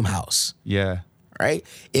dream house. Yeah. Right?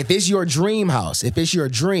 If it's your dream house, if it's your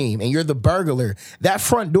dream and you're the burglar, that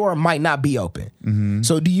front door might not be open. Mm-hmm.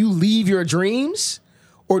 So do you leave your dreams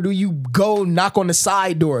or do you go knock on the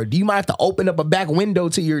side door? Do you might have to open up a back window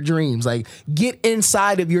to your dreams? Like get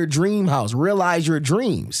inside of your dream house, realize your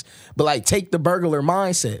dreams, but like take the burglar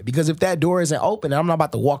mindset, because if that door isn't open, I'm not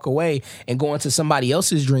about to walk away and go into somebody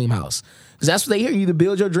else's dream house. Because that's what they hear. You either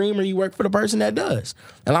build your dream or you work for the person that does.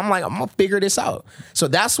 And I'm like, I'm going to figure this out. So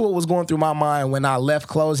that's what was going through my mind when I left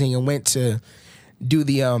closing and went to do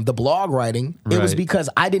the blog writing. It was Right. because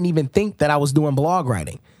I didn't even think that I was doing blog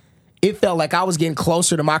writing. It felt like I was getting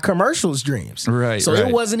closer to my commercials dreams. Right, So right.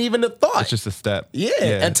 it wasn't even a thought. It's just a step.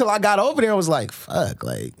 yeah. Until I got over there, I was like, fuck,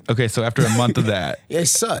 like, Okay, so after a month of that, it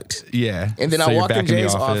sucked. yeah. And then so I you're walked in back the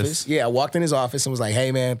Jay's office. Yeah, I walked in his office and was like,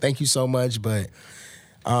 hey, man, thank you so much, but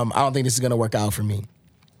I don't think this is going to work out for me.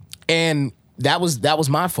 And that was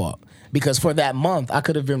my fault. Because for that month, I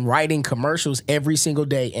could have been writing commercials every single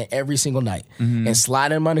day and every single night and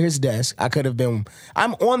sliding them under his desk. I could have been,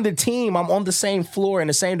 I'm on the team. I'm on the same floor in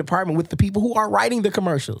the same department with the people who are writing the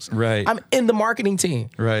commercials. Right. I'm in the marketing team.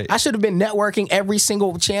 Right. I should have been networking every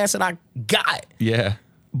single chance that I got, Yeah.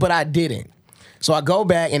 but I didn't. So I go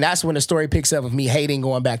back, and that's when the story picks up of me hating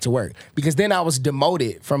going back to work, because then I was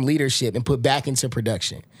demoted from leadership and put back into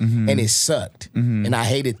production, and it sucked, and I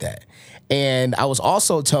hated that. And I was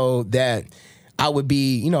also told that I would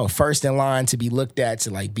be, first in line to be looked at to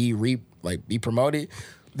like be promoted.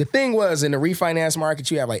 The thing was, in the refinance market,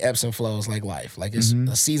 you have like ebbs and flows like life. Like it's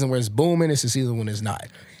a season where it's booming, it's a season when it's not.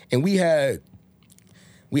 And we had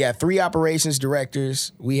 3 operations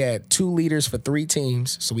directors. We had 2 leaders for 3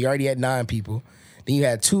 teams. So we already had 9 people. Then you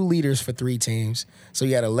had 2 leaders for 3 teams. So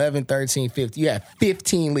you had 11, 13, 15. You had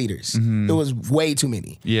 15 leaders. It was way too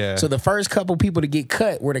many. Yeah. So the first couple people to get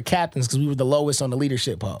cut were the captains, because we were the lowest on the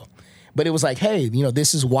leadership poll. But it was like, hey,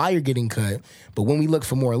 this is why you're getting cut. But when we look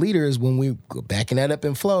for more leaders, when we go backing that up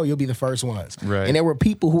in flow, you'll be the first ones. Right. And there were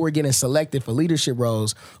people who were getting selected for leadership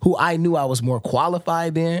roles who I knew I was more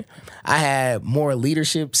qualified than. I had more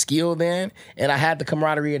leadership skill than, and I had the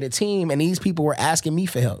camaraderie of the team. And these people were asking me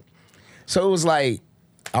for help. So it was like,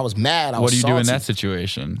 I was mad. What do you do in salty. that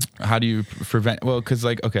situation? How do you prevent? Well, because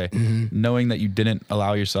okay, knowing that you didn't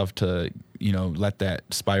allow yourself to, let that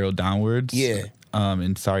spiral downwards. Yeah.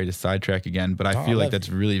 And sorry to sidetrack again, but I feel like that's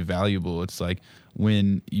really valuable. It's like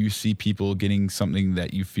when you see people getting something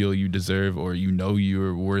that you feel you deserve or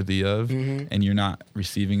you're worthy of, and you're not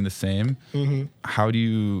receiving the same. How do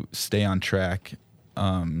you stay on track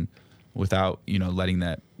without letting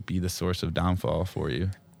that be the source of downfall for you?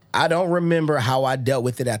 I don't remember how I dealt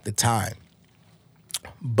with it at the time,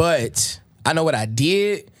 but I know what I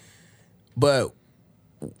did. But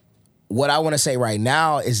what I want to say right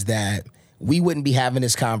now is that we wouldn't be having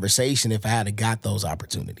this conversation if I had got those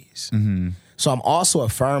opportunities. So I'm also a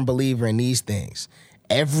firm believer in these things.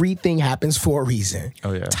 Everything happens for a reason.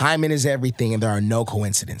 Oh, yeah. Timing is everything, and there are no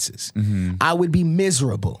coincidences. I would be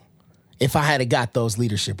miserable if I had got those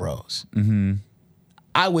leadership roles.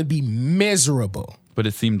 I would be miserable. But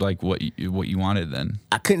it seemed like what you wanted then.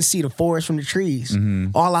 I couldn't see the forest from the trees.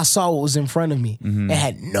 All I saw was in front of me, and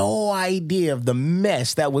had no idea of the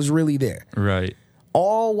mess that was really there. Right.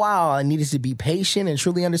 All while I needed to be patient and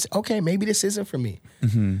truly understand, okay, maybe this isn't for me.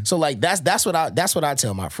 So like that's what I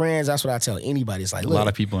tell my friends. That's what I tell anybody. It's like, A look, lot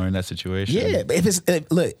of people are in that situation. yeah, but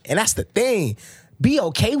look, and that's the thing. Be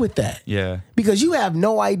okay with that. Yeah. Because you have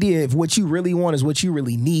no idea if what you really want is what you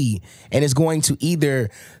really need, and it's going to either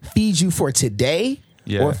feed you for today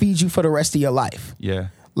or feed you for the rest of your life. Yeah.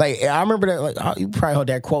 Like, I remember that, like, you probably heard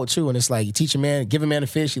that quote too, and it's like, you teach a man, give a man a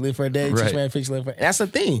fish, he live for a day, teach a man a fish, he live for a day. That's the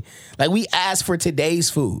thing. Like, we ask for today's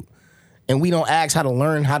food, and we don't ask how to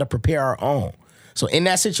learn how to prepare our own. So in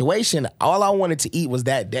that situation, all I wanted to eat was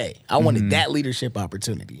that day. I wanted that leadership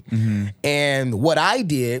opportunity. And what I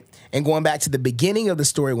did, and going back to the beginning of the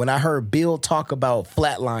story, when I heard Bill talk about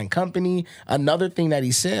Flatline Company, another thing that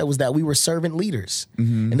he said was that we were servant leaders,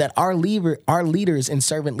 and that our leaders in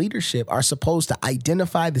servant leadership are supposed to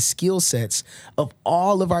identify the skill sets of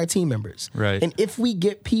all of our team members. Right. And if we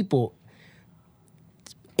get people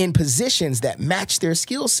in positions that match their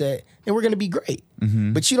skill set, then we're going to be great.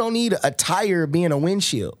 But you don't need a tire being a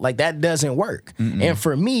windshield. Like, that doesn't work. And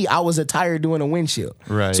for me, I was a tire doing a windshield.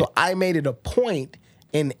 Right. So I made it a point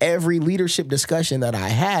in every leadership discussion that I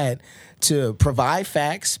had to provide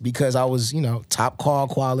facts, because I was, top call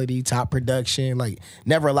quality, top production, like,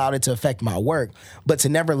 never allowed it to affect my work, but to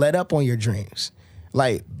never let up on your dreams.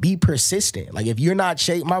 Like, be persistent. Like, if you're not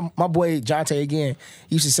my boy Jonte, again,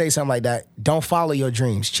 used to say something like that: don't follow your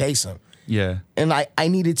dreams, chase them. Yeah. And I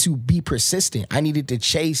needed to be persistent. I needed to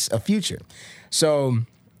chase a future. So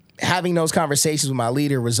having those conversations with my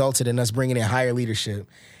leader resulted in us bringing in higher leadership.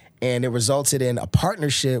 And it resulted in a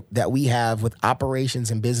partnership that we have with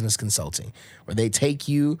operations and business consulting, where they take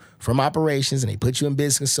you from operations and they put you in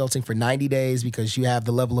business consulting for 90 days because you have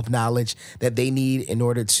the level of knowledge that they need in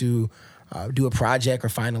order to do a project or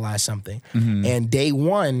finalize something. And day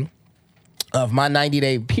one of my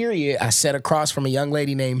 90-day period, I sat across from a young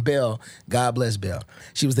lady named Bill. God bless Bill.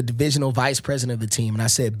 She was the divisional vice president of the team. And I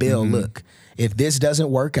said, Bill, look, if this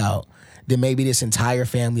doesn't work out, then maybe this entire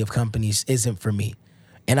family of companies isn't for me.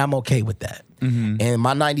 And I'm okay with that. And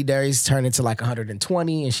my 90 days turned into like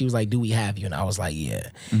 120. And she was like, do we have you? And I was like, yeah.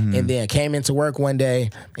 And then I came into work one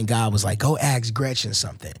day and God was like, go ask Gretchen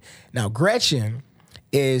something. Now, Gretchen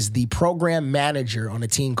is the program manager on a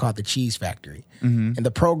team called the Cheese Factory. And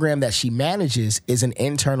the program that she manages is an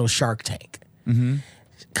internal Shark Tank.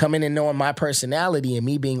 Coming and knowing my personality and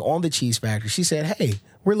me being on the Cheese Factory, she said, hey,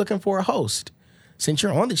 we're looking for a host. Since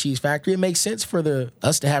you're on the Cheese Factory, it makes sense for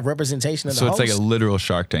us to have representation of the host. So it's like a literal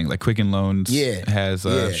Shark Tank. Like Quicken Loans has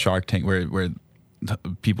a Shark Tank where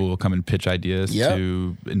people will come and pitch ideas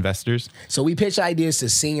to investors. So we pitch ideas to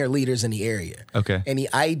senior leaders in the area. Okay. And the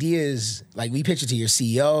ideas, like, we pitch it to your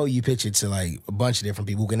CEO, you pitch it to like a bunch of different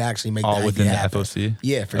people who can actually make all the within idea the happen. FOC?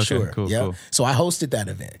 Yeah, for sure. Cool. So I hosted that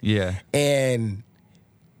event. Yeah. And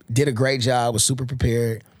did a great job, was super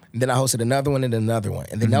prepared. And then I hosted another one and another one.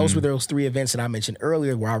 And then those were those 3 events that I mentioned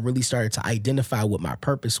earlier where I really started to identify what my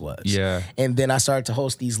purpose was. Yeah. And then I started to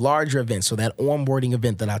host these larger events. So that onboarding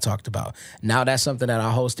event that I talked about. Now that's something that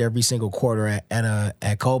I host every single quarter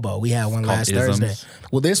at Kobo. We had one last Thursday.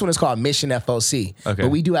 Well, this one is called Mission FOC. Okay.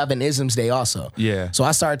 But we do have an ISMS Day also. Yeah. So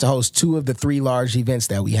I started to host 2 of the 3 large events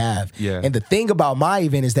that we have. Yeah. And the thing about my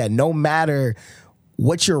event is that no matter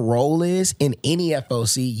what your role is in any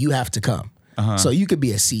FOC, you have to come. So you could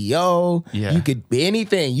be a CEO, you could be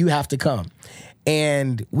anything, you have to come.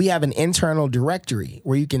 And we have an internal directory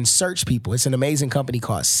where you can search people. It's an amazing company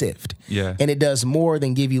called Sift. Yeah. And it does more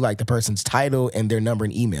than give you like the person's title and their number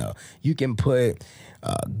and email. You can put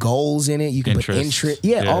goals in it. You can put interest.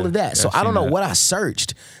 All of that. So I don't know what I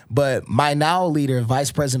searched, but my now leader,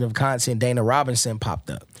 vice president of content, Dana Robinson,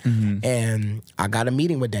 popped up. And I got a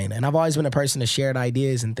meeting with Dana. And I've always been a person that shared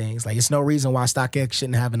ideas and things. Like, it's no reason why StockX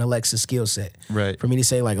shouldn't have an Alexa skill set. Right. For me to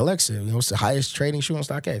say, like, Alexa, what's the highest trading shoe on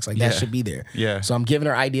StockX? Like, that should be there. Yeah. So I'm giving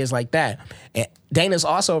her ideas like that. And Dana's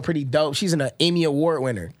also pretty dope. She's an Emmy Award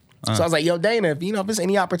winner. So I was like, yo, Dana, if there's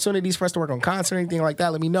any opportunities for us to work on content or anything like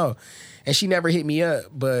that, let me know. And she never hit me up,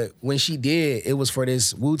 but when she did, it was for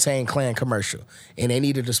this Wu-Tang Clan commercial. And they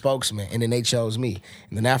needed a spokesman, and then they chose me.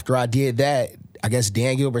 And then after I did that, I guess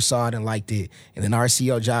Dan Gilbert saw it and liked it. And then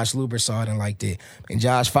RCO Josh Luber saw it and liked it. And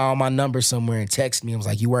Josh found my number somewhere and texted me and was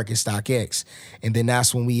like, you work at StockX. And then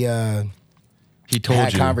that's when we he told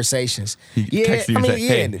had you. conversations. He texted you and said,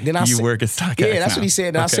 hey, then you work at StockX. Yeah, that's now. what he said.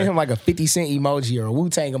 And I sent him like a 50 Cent emoji or a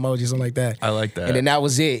Wu-Tang emoji, something like that. I like that. And then that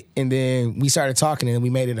was it. And then we started talking and then we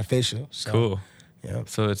made it official. So, cool. Yeah.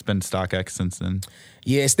 So it's been StockX since then.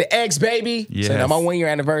 Yeah, it's the X, baby. Yes. So now my 1 year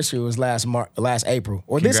anniversary was last April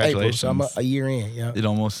or this April. So I'm a year in. Yeah. It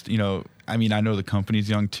almost, I mean, I know the company's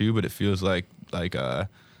young too, but it feels like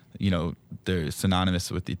they're synonymous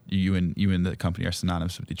with you and the company are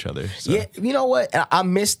synonymous with each other. So. Yeah, you know what? I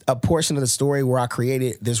missed a portion of the story where I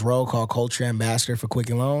created this role called Culture Ambassador for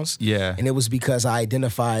Quicken Loans. Yeah. And it was because I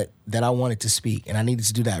identified that I wanted to speak and I needed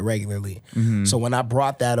to do that regularly. So when I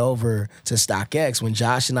brought that over to StockX, when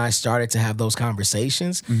Josh and I started to have those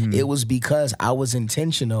conversations, it was because I was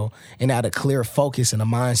intentional and had a clear focus and a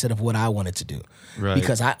mindset of what I wanted to do. Right.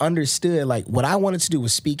 Because I understood like what I wanted to do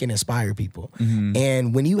was speak and inspire people.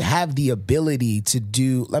 And when you have the ability to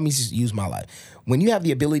do, let me just use my life. When you have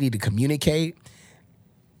the ability to communicate,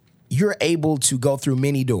 you're able to go through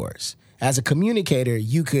many doors. As a communicator,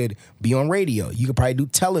 you could be on radio. You could probably do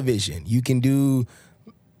television. You can do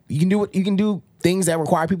things that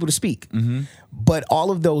require people to speak. But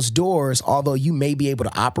all of those doors, although you may be able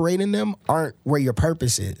to operate in them, aren't where your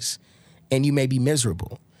purpose is. And you may be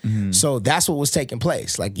miserable. So that's what was taking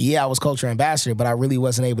place. Like, yeah, I was culture ambassador, but I really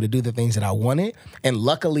wasn't able to do the things that I wanted. And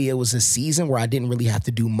luckily, it was a season where I didn't really have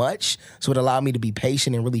to do much. So it allowed me to be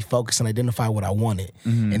patient and really focus and identify what I wanted.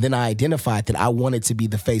 And then I identified that I wanted to be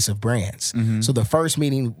the face of brands. So the first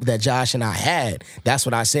meeting that Josh and I had, that's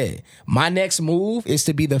what I said. My next move is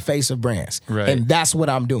to be the face of brands. Right. And that's what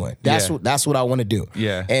I'm doing. That's what I want to do.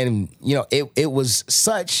 Yeah. And, you know, it was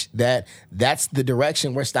such that that's the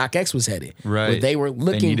direction where StockX was headed. Right. Where they were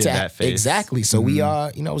looking needed to that face. Exactly. So we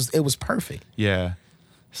are, you know, it was perfect. Yeah.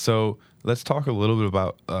 So let's talk a little bit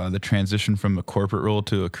about the transition from a corporate role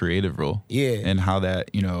to a creative role. Yeah. And how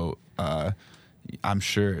that, you know, I'm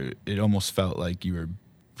sure it almost felt like you were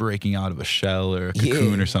breaking out of a shell or a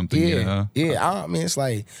cocoon or something. Yeah. You know? Yeah. I mean, it's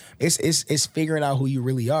like it's figuring out who you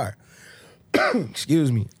really are.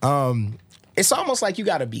 Excuse me. It's almost like you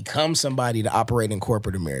got to become somebody to operate in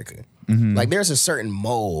corporate America. Like there's a certain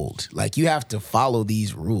mold. Like you have to follow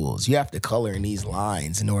these rules. You have to color in these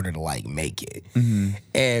lines in order to like make it.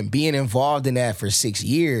 And being involved in that for 6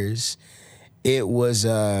 years, it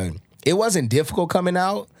wasn't difficult coming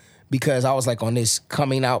out because I was like on this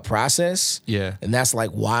coming out process. Yeah. And that's like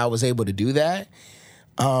why I was able to do that.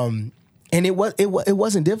 And it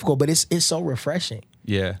wasn't difficult, but it's so refreshing.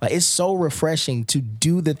 Yeah. Like it's so refreshing to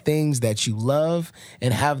do the things that you love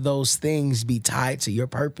and have those things be tied to your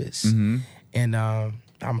purpose. And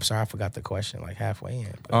I'm sorry, I forgot the question like halfway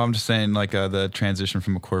in. Oh, I'm just saying like the transition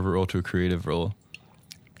from a corporate role to a creative role.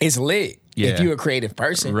 It's lit if you're a creative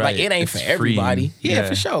person. Right. Like it ain't It's for everybody. freeing. Yeah,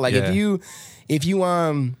 for sure. Like if you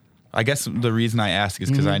I guess the reason I ask is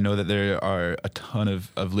because I know that there are a ton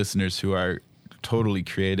of listeners who are totally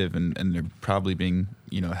creative and they're probably being,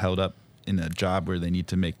 you know, held up in a job where they need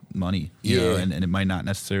to make money, you know, and it might not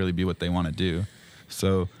necessarily be what they want to do.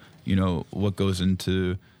 So, you know, what goes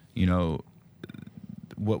into, you know,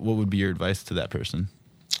 what would be your advice to that person?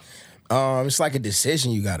 It's like a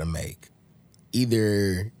decision you got to make.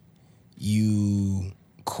 Either you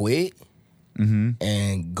quit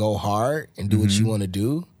and go hard and do what you want to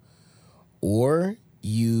do, or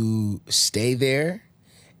you stay there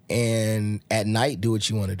and at night do what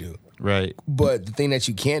you want to do. Right. But the thing that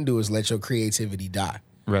you can't do is let your creativity die.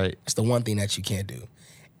 Right. It's the one thing that you can't do.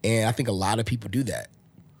 And I think a lot of people do that.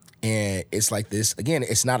 And it's like this, again,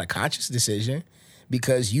 it's not a conscious decision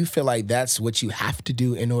because you feel like that's what you have to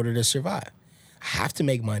do in order to survive. I have to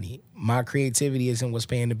make money. My creativity isn't what's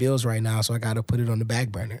paying the bills right now, so I got to put it on the back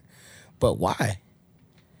burner. But why?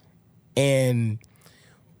 And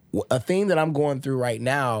a thing that I'm going through right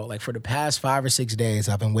now, like for the past 5 or 6 days,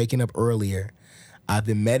 I've been waking up earlier. I've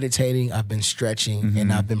been meditating, I've been stretching,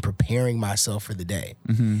 and I've been preparing myself for the day.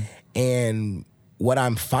 And what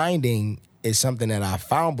I'm finding is something that I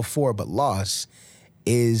found before but lost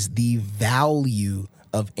is the value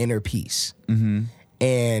of inner peace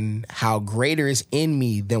and how greater is in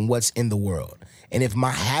me than what's in the world. And if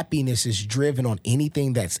my happiness is driven on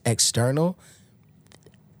anything that's external,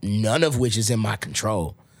 none of which is in my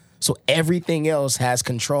control. So everything else has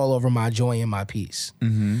control over my joy and my peace.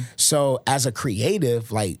 So as a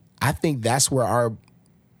creative, like I think that's where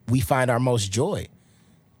we find our most joy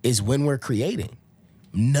is when we're creating.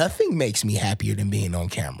 Nothing makes me happier than being on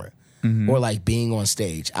camera or like being on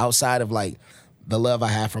stage outside of like the love I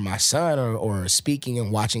have for my son or speaking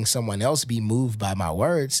and watching someone else be moved by my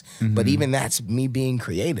words. But even that's me being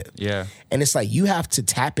creative. Yeah. And it's like you have to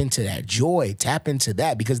tap into that joy, tap into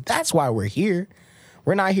that because that's why we're here.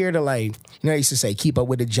 We're not here to like, you know, I used to say, keep up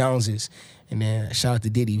with the Joneses. And then shout out to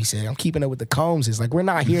Diddy. He said, I'm keeping up with the Combses. Like, we're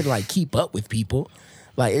not here to like keep up with people.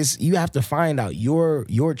 Like, you have to find out your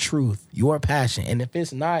truth, your passion. And if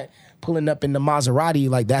it's not pulling up in the Maserati,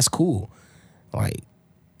 like, that's cool. Like,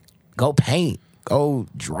 go paint, go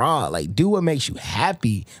draw, like, do what makes you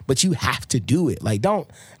happy, but you have to do it. Like, don't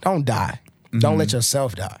die. Don't let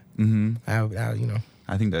yourself die. You know.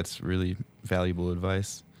 I think that's really valuable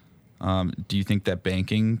advice. Do you think that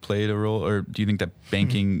banking played a role, or do you think that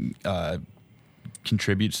banking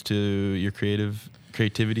contributes to your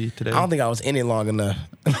creativity today? I don't think I was in it long enough.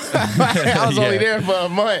 I was only there for a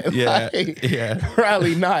month. Yeah,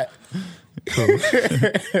 Probably not. Cool.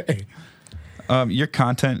 Your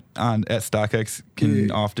content at StockX can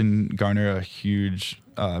often garner a huge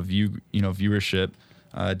viewership.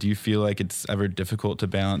 Do you feel like it's ever difficult to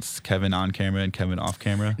balance Kevin on camera and Kevin off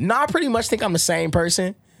camera? No, I pretty much think I'm the same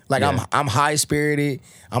person. Like I'm high spirited.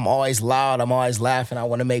 I'm always loud. I'm always laughing. I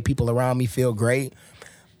want to make people around me feel great.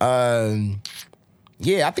 I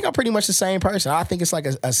think I'm pretty much the same person. I think it's like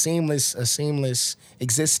a seamless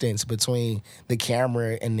existence between the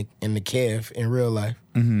camera and the Kev in real life.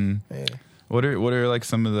 Mm-hmm. Yeah. What are like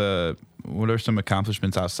what are some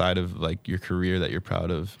accomplishments outside of like your career that you're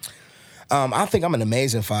proud of? I think I'm an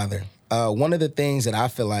amazing father. One of the things that I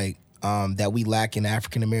feel like that we lack in the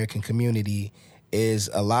African American community is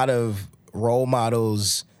a lot of role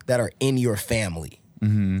models that are in your family.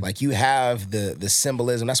 Like you have the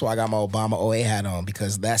symbolism. That's why I got my Obama OA hat on,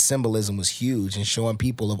 because that symbolism was huge in showing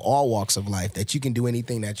people of all walks of life that you can do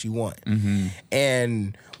anything that you want.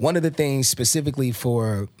 And one of the things specifically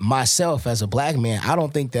for myself as a black man, I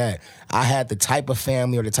don't think that I had the type of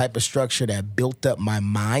family or the type of structure that built up my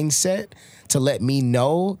mindset to let me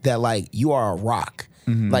know that like you are a rock.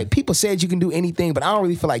 Like people said you can do anything, but I don't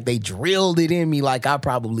really feel like they drilled it in me like I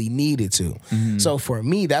probably needed to. So for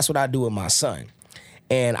me, that's what I do with my son.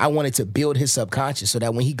 And I wanted to build his subconscious so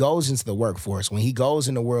that when he goes into the workforce, when he goes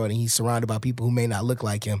in the world and he's surrounded by people who may not look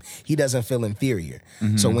like him, he doesn't feel inferior.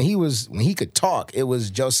 So when he could talk, it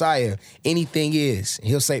was Josiah, anything is.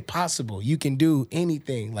 He'll say possible. You can do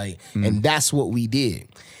anything. Like, and that's what we did.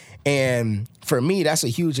 And for me, that's a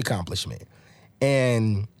huge accomplishment.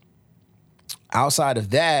 And outside of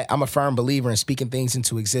that, I'm a firm believer in speaking things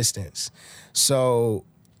into existence. So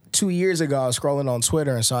 2 years ago, I was scrolling on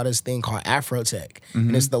Twitter and saw this thing called Afrotech.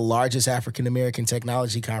 And it's the largest African-American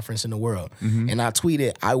technology conference in the world. And I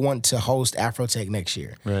tweeted, I want to host Afrotech next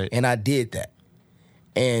year. Right. And I did that.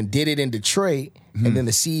 And did it in Detroit. And then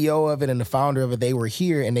the CEO of it and the founder of it, they were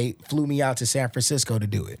here and they flew me out to San Francisco to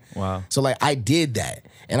do it. Wow. So like I did that.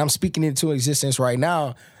 And I'm speaking into existence right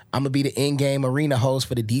now. I'm going to be the in-game arena host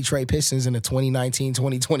for the Detroit Pistons in the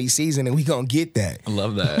 2019-2020 season, and we going to get that. I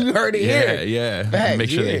love that. You heard it here. Yeah. Fact, Make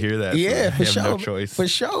sure they hear that. Yeah, so for they sure. have no choice. For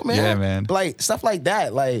sure, man. Yeah, man. Like, stuff like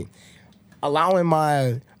that. Like, allowing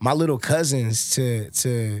my little cousins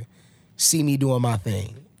to see me doing my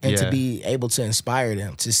thing and to be able to inspire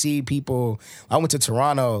them. To see people. I went to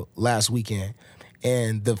Toronto last weekend.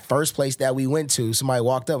 And the first place that we went to, somebody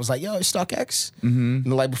walked up and was like, yo, it's StockX.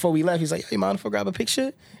 And like before we left, he's like, hey, mind if I grab a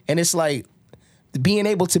picture? And it's like being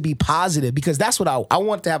able to be positive, because that's what I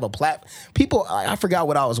want to have a people, I forgot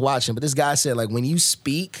what I was watching, but this guy said like when you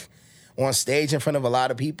speak on stage in front of a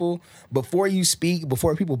lot of people, before you speak,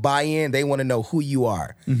 before people buy in, they want to know who you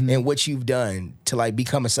are and what you've done to like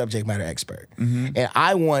become a subject matter expert. And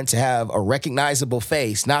I want to have a recognizable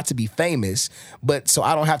face, not to be famous, but so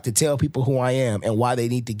I don't have to tell people who I am and why they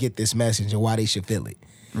need to get this message and why they should feel it.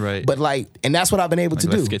 Right. But like, and that's what I've been able to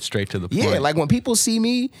do. Let's get straight to the point. Yeah, like when people see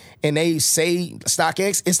me and they say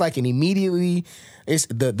StockX, it's like it's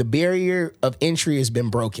the barrier of entry has been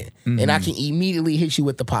broken. And I can immediately hit you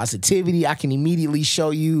with the positivity. I can immediately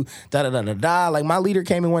show you da-da-da-da-da. Like my leader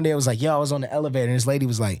came in one day and was like, yo, I was on the elevator and this lady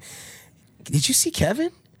was like, did you see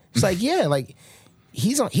Kevin? It's like, yeah, like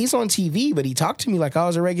he's on TV, but he talked to me like I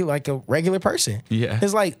was a regular person. Yeah.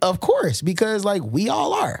 It's like, of course, because like we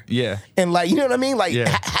all are. Yeah. And like, you know what I mean? Like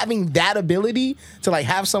having that ability to like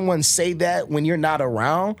have someone say that when you're not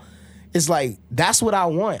around, it's like, that's what I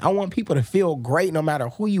want. I want people to feel great no matter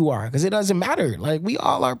who you are, because it doesn't matter. Like, we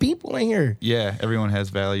all are people in here. Yeah, everyone has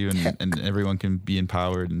value and everyone can be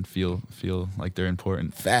empowered and feel like they're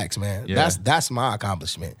important. Facts, man. Yeah. That's my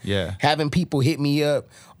accomplishment. Yeah. Having people hit me up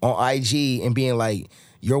on IG and being like,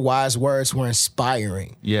 your wise words were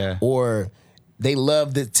inspiring. Yeah. Or they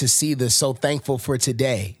love to see the so thankful for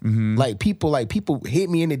today. Like people hit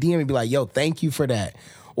me in the DM and be like, yo, thank you for that.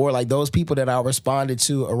 Or like those people that I responded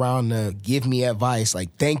to around the give me advice,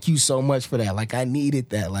 like, thank you so much for that. Like, I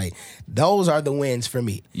needed that. Like, those are the wins for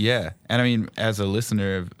me. Yeah. And I mean, as a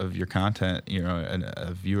listener of your content, you know, and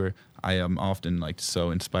a viewer, I am often like so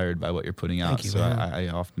inspired by what you're putting out. Thank you, so man. I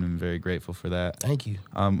often am very grateful for that. Thank you.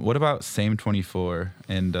 What about Same 24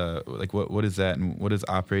 and like what is that and what does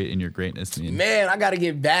operate in your greatness mean? Man, I got to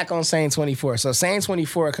get back on Same 24. So Same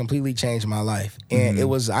 24 completely changed my life. And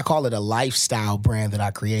I call it a lifestyle brand that I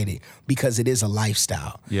created because it is a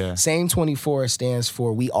lifestyle. Yeah. Same 24 stands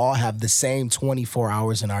for we all have the same 24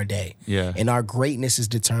 hours in our day. Yeah. And our greatness is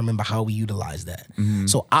determined by how we utilize that.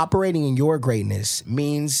 So operating in your greatness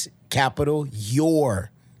means capital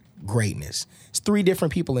your greatness. It's 3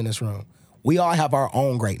 different people in this room. We all have our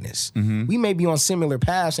own greatness. We may be on similar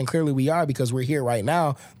paths, and clearly we are because we're here right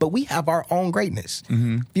now, but we have our own greatness.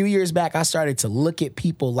 A few years back, I started to look at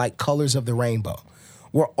people like colors of the rainbow.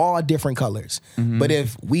 We're all different colors. But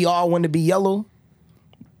if we all want to be yellow,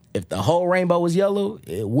 if the whole rainbow was yellow,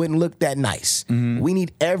 it wouldn't look that nice. We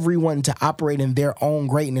need everyone to operate in their own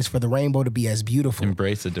greatness for the rainbow to be as beautiful.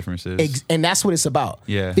 Embrace the differences. And that's what it's about.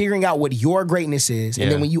 Yeah. Figuring out what your greatness is, and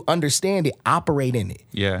Yeah. then when you understand it, operate in it.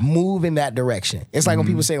 Yeah. Move in that direction. It's like when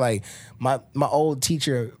people say, like, my old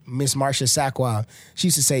teacher, Miss Marcia Sakwa, she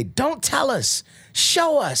used to say, "Don't tell us,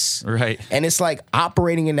 show us." Right. And it's like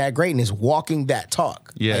operating in that greatness, walking that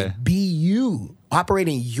talk. Yeah. Like, be you. Operate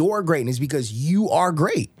in your greatness because you are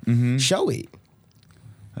great. Show it.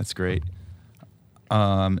 That's great.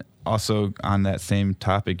 Also, on that same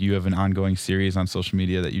topic, you have an ongoing series on social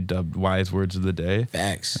media that you dubbed Wise Words of the Day.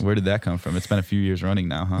 Facts. Where did that come from? It's been a few years running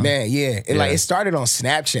now, huh? Man, yeah. It started on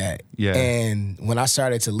Snapchat. Yeah. And when I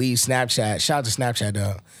started to leave Snapchat, shout out to Snapchat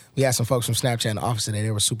though. We had some folks from Snapchat in the office today.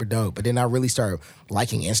 They were super dope. But then I really started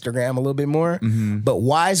liking Instagram a little bit more. But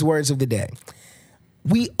Wise Words of the Day.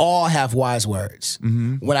 We all have wise words.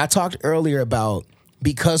 When I talked earlier about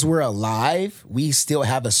because we're alive, we still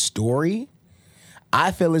have a story.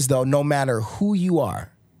 I feel as though no matter who you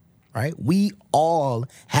are, right? We all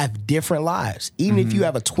have different lives. Even if you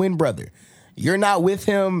have a twin brother, you're not with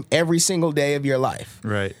him every single day of your life.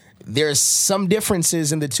 Right. There's some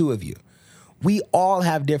differences in the two of you. We all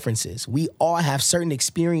have differences. We all have certain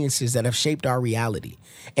experiences that have shaped our reality.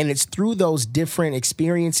 And it's through those different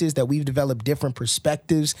experiences that we've developed different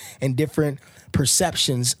perspectives and different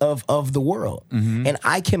perceptions of the world. And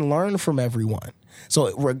I can learn from everyone.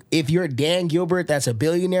 So if you're Dan Gilbert, that's a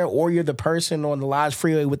billionaire, or you're the person on the Lodge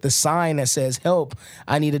Freeway with the sign that says, "Help,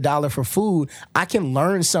 I need $1 for food," I can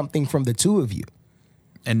learn something from the two of you.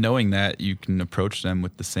 And knowing that, you can approach them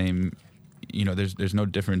with the same, there's no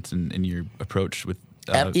difference in your approach with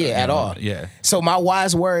at all. Yeah. So my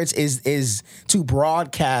wise words is to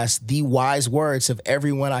broadcast the wise words of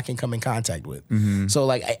everyone I can come in contact with. So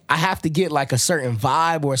like I have to get like a certain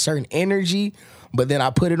vibe or a certain energy, but then I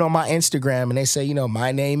put it on my Instagram and they say,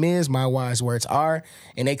 my name is, my wise words are,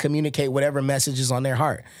 and they communicate whatever message is on their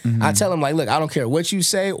heart. I tell them like, look, I don't care what you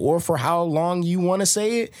say or for how long you want to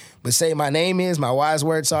say it, but say my name is, my wise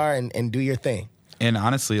words are, and do your thing. And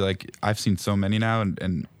honestly, like I've seen so many now,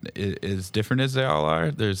 and as different as they all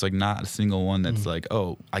are, there's like not a single one that's like,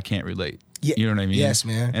 oh, I can't relate. Yeah. You know what I mean? Yes,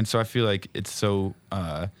 man. And so I feel like it's so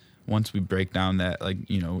once we break down that, like,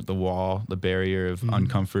 the wall, the barrier of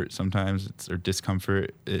uncomfort sometimes or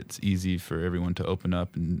discomfort, it's easy for everyone to open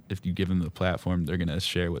up. And if you give them the platform, they're going to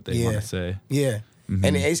share what they want to say. Yeah.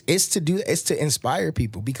 And it's to inspire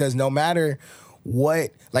people, because no matter what,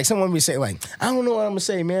 like someone would say, like, I don't know what I'm gonna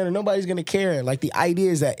say, man, and nobody's gonna care. Like the idea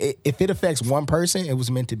is that if it affects one person, it was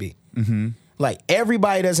meant to be. Like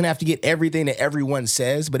everybody doesn't have to get everything that everyone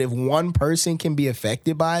says, but if one person can be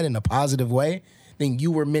affected by it in a positive way, then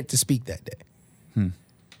you were meant to speak that day.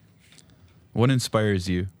 What inspires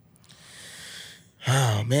you?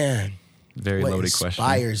 Oh man, Very loaded question.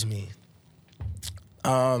 What inspires me?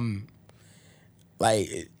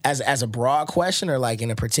 Like as a broad question, or like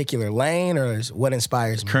in a particular lane, or what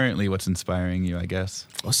inspires me? Currently, what's inspiring you, I guess?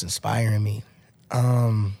 What's inspiring me?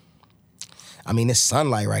 I mean, it's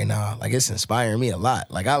sunlight right now. Like, it's inspiring me a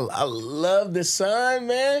lot. Like, I love the sun,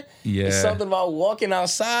 man. Yeah. It's something about walking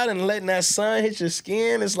outside and letting that sun hit your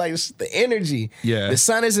skin. It's like it's the energy. Yeah. The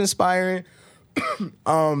sun is inspiring.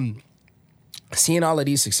 Seeing all of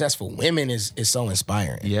these successful women is so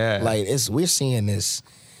inspiring. Yeah. Like, we're seeing this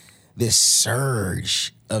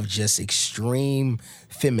surge of just extreme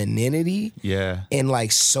femininity. Yeah. In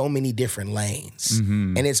like so many different lanes.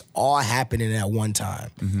 And it's all happening at one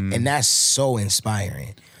time. And that's so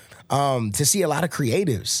inspiring. To see a lot of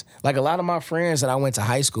creatives. Like a lot of my friends that I went to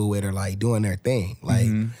high school with are like doing their thing. Like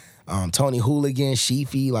Tony Hooligan,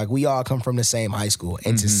 Sheefy, like we all come from the same high school.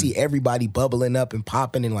 And to see everybody bubbling up and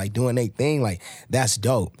popping and like doing their thing, like that's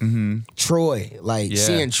dope. Troy, like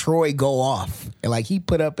seeing Troy go off. And like he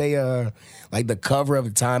put up a like the cover of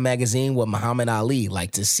the Time magazine with Muhammad Ali.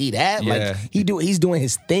 Like to see that, like he's doing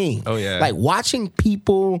his thing. Oh yeah. Like watching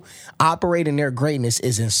people operate in their greatness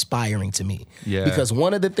is inspiring to me. Yeah. Because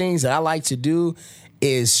one of the things that I like to do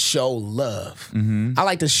is show love. I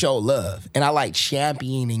like to show love, and I like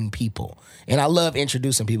championing people, and I love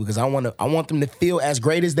introducing people because I want them to feel as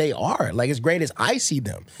great as they are, like as great as I see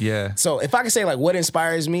them. Yeah. So if I could say like what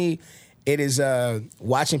inspires me, it is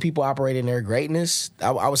watching people operate in their greatness.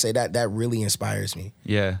 I would say that really inspires me.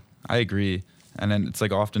 Yeah, I agree. And then it's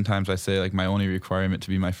like oftentimes I say like my only requirement to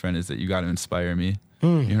be my friend is that you got to inspire me. You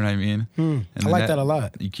know what I mean? And I like that a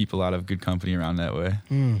lot. You keep a lot of good company around that way.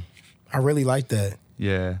 I really like that.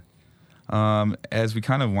 Yeah. As we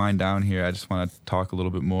kind of wind down here, I just want to talk a little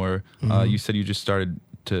bit more. You said you just started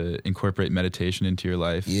to incorporate meditation into your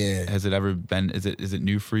life. Yeah. Has it ever been? Is it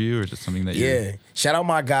new for you, or is it something that Yeah. Shout out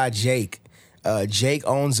my guy Jake. Jake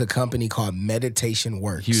owns a company called Meditation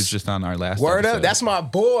Works. He was just on our last Word episode. up, that's my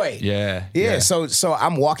boy. Yeah. So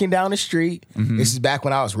I'm walking down the street. This is back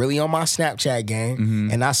when I was really on my Snapchat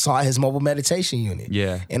game, and I saw his mobile meditation unit.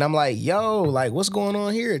 Yeah. And I'm like, yo, like, what's going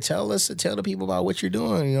on here? Tell the people about what you're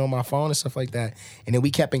doing, on my phone and stuff like that. And then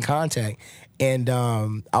we kept in contact. And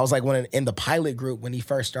I was like in the pilot group when he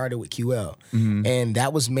first started with QL. And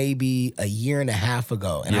that was maybe a year and a half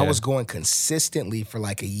ago. And I was going consistently for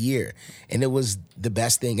like a year. And it was the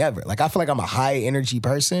best thing ever. Like, I feel like I'm a high energy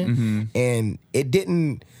person. And it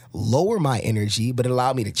didn't lower my energy, but it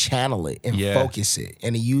allowed me to channel it and focus it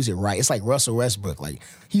and to use it right. It's like Russell Westbrook. Like,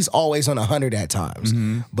 he's always on 100 at times.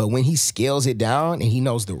 But when he scales it down and he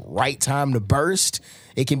knows the right time to burst,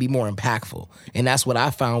 it can be more impactful. And that's what I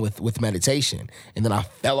found with meditation. And then I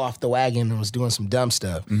fell off the wagon and was doing some dumb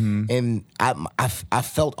stuff. And I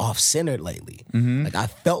felt off-centered lately. Like, I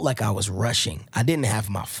felt like I was rushing. I didn't have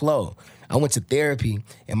my flow. I went to therapy,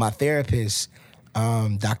 and my therapist,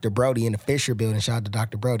 Dr. Brody in the Fisher Building, shout out to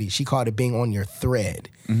Dr. Brody, she called it being on your thread.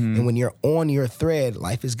 And when you're on your thread,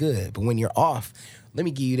 life is good. But when you're off, let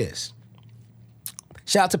me give you this.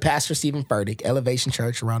 Shout out to Pastor Stephen Furtick, Elevation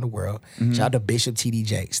Church around the world. Shout out to Bishop T.D.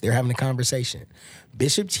 Jakes. They're having a conversation.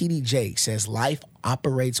 Bishop T.D. Jakes says life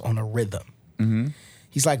operates on a rhythm.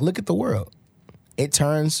 He's like, look at the world. It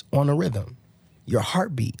turns on a rhythm. Your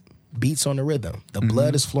heartbeat beats on a rhythm. The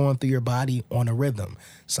blood is flowing through your body on a rhythm.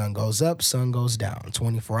 Sun goes up, sun goes down.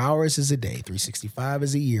 24 hours is a day. 365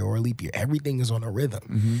 is a year or a leap year. Everything is on a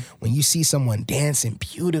rhythm. When you see someone dancing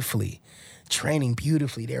beautifully, training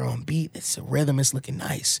beautifully, they're on beat, it's a rhythm, it's looking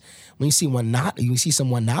nice. When you see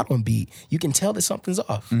someone not on beat, you can tell that something's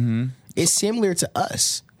off. It's similar to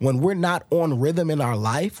us. When we're not on rhythm in our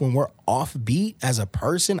life, when we're off beat as a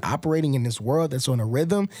person operating in this world that's on a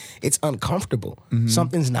rhythm, it's uncomfortable.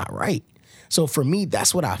 Something's not right. So for me,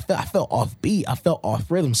 that's what I felt. I felt off beat. I felt off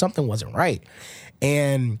rhythm. Something wasn't right.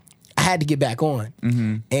 And I had to get back on.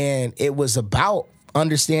 And it was about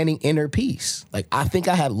understanding inner peace. Like, I think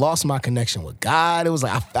I had lost my connection with God. It was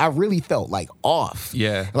like, I really felt like off.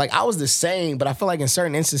 Yeah. Like, I was the same, but I feel like in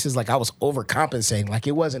certain instances, like, I was overcompensating. Like,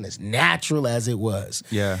 it wasn't as natural as it was.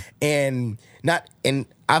 Yeah. And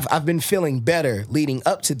I've been feeling better leading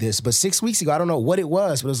up to this, but 6 weeks ago, I don't know what it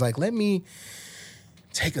was, but it was like, let me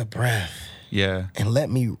take a breath. Yeah. And let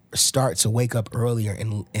me start to wake up earlier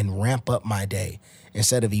and ramp up my day.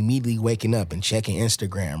 Instead of immediately waking up and checking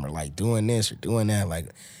Instagram or like doing this or doing that, like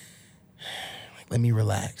let me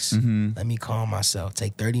relax. Let me calm myself.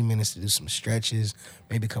 Take 30 minutes to do some stretches,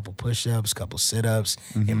 maybe a couple push-ups, couple sit-ups,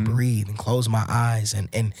 and breathe and close my eyes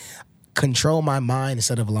and control my mind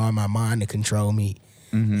instead of allowing my mind to control me.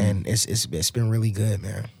 And it's been really good,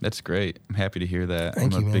 man. That's great. I'm happy to hear that.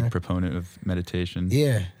 Thank I'm you, a man. big proponent of meditation.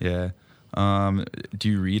 Yeah. Yeah. Do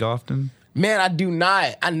you read often? Man, I do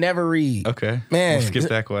not. I never read. Okay. Man. We'll skip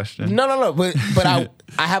that question. No. But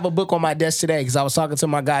I have a book on my desk today because I was talking to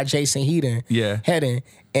my guy, Jason Hedden. Yeah.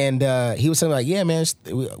 And he was saying like, yeah, man,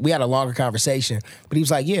 we had a longer conversation. But he was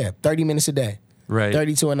like, yeah, 30 minutes a day. Right.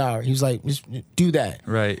 30 to an hour. He was like, just do that.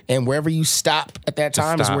 Right. And wherever you stop at that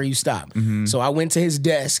time is where you stop. So I went to his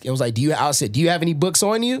desk and was like, I said, do you have any books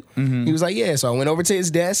on you? He was like, yeah. So I went over to his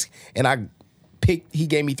desk and he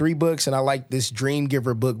gave me 3 books, and I liked this Dream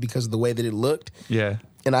Giver book because of the way that it looked. Yeah.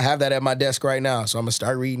 And I have that at my desk right now, so I'm gonna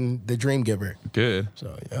start reading The Dream Giver. Good.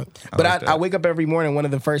 So yeah. But I wake up every morning. One of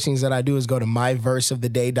the first things that I do is go to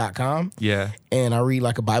myverseoftheday.com. Yeah. And I read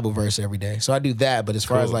like a Bible verse every day. So I do that. But as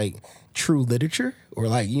far as like true literature or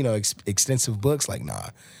like extensive books, like nah.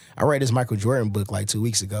 I read this Michael Jordan book like 2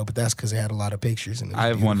 weeks ago, but that's because it had a lot of pictures. And I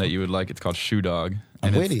have one that you would like. It's called Shoe Dog.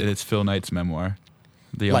 And it's Phil Knight's memoir.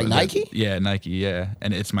 Like Nike? Yeah, Nike, yeah.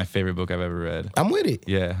 And it's my favorite book I've ever read. I'm with it.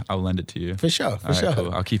 Yeah, I'll lend it to you. For sure, All right,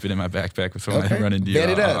 cool. I'll keep it in my backpack so when I run into you. Bet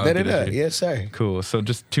it up. Yes, sir. Cool. So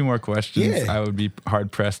just 2 more questions. Yeah. I would be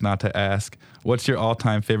hard-pressed not to ask. What's your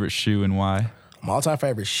all-time favorite shoe and why? My all-time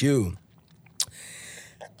favorite shoe.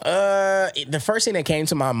 The first thing that came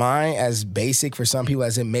to my mind, as basic for some people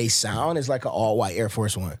as it may sound, is like an all-white Air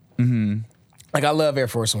Force One. Like, I love Air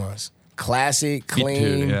Force Ones. Classic,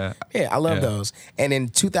 clean. Me too, yeah. I love those. And in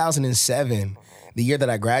 2007, the year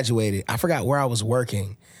that I graduated, I forgot where I was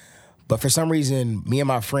working. But for some reason, me and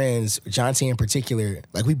my friends, John T in particular,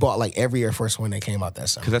 like we bought like every Air Force One that came out that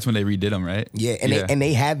summer. Because that's when they redid them, right? Yeah, and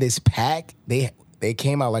they had this pack. They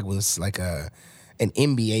came out like was like an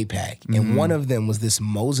NBA pack, and one of them was this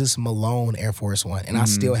Moses Malone Air Force One, and I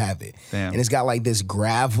still have it. Damn. And it's got like this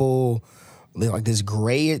gravel, like this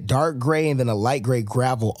gray, dark gray, and then a light gray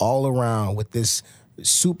gravel all around with this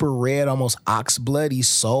super red, almost ox bloody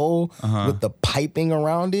sole with the piping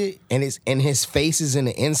around it, and his face is in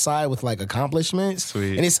the inside with like accomplishments.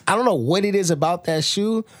 Sweet. And I don't know what it is about that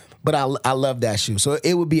shoe, but I love that shoe. So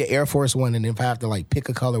it would be an Air Force One, and if I have to like pick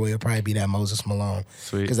a colorway, it'd probably be that Moses Malone.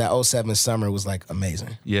 Sweet. Because that 07 summer was like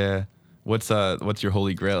amazing. Yeah. What's your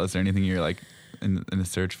holy grail? Is there anything you're like in the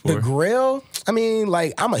search for? The Grail? I mean,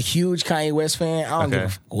 like, I'm a huge Kanye West fan. I don't give a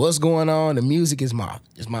fuck what's going on. The music is my,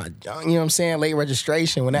 you know what I'm saying? Late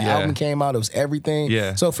Registration. When that album came out, it was everything.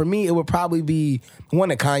 Yeah. So for me, it would probably be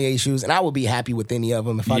one of Kanye's shoes, and I would be happy with any of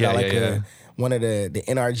them if I got like one of the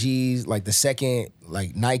NRGs, like the second,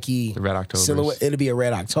 like Nike the Red October silhouette. It'd be a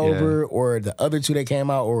Red October, or the other two that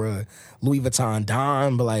came out, or a Louis Vuitton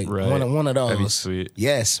Don, but like one of those. That'd be sweet.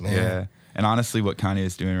 Yes, man. Yeah. And honestly, what Kanye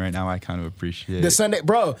is doing right now, I kind of appreciate. The Sunday,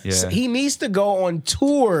 bro, he needs to go on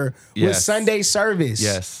tour with Sunday Service.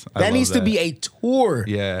 Yes. That needs to be a tour.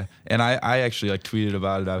 Yeah. And I actually like tweeted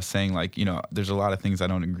about it. I was saying like, you know, there's a lot of things I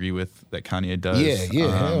don't agree with that Kanye does.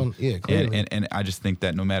 Clearly. And I just think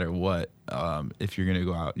that no matter what, if you're going to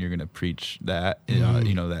go out and you're going to preach that,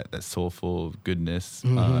 you know, that soulful goodness,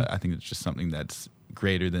 I think it's just something that's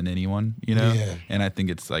greater than anyone, you know? Yeah. And I think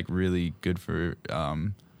it's like really good for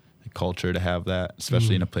culture to have that,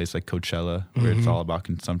 especially in a place like Coachella where it's all about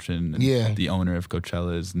consumption, and the owner of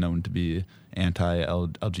Coachella is known to be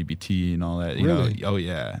anti-LGBT and all that. You know, oh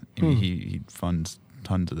yeah, I mean, he funds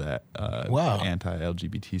tons of that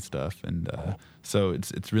anti-LGBT stuff, and so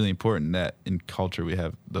it's really important that in culture we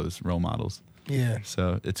have those role models. Yeah.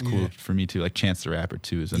 So it's cool for me too. Like Chance the Rapper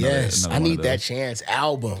too is another. I need that Chance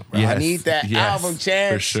album. Bro. I need that album,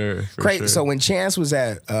 Chance. For sure. Crazy. So when Chance was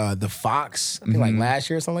at the Fox, I think like last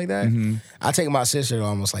year or something like that, I take my sister to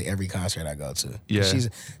almost like every concert I go to. Yeah.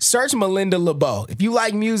 Search Melinda LeBeau. If you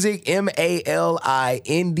like music, MALINDA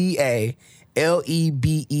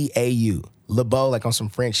LeBeau, like on some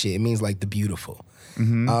French shit. It means like the beautiful.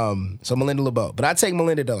 So Melinda LeBeau. But I take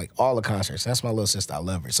Melinda to like all the concerts. That's my little sister. I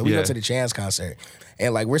love her. So we go to the Chance concert,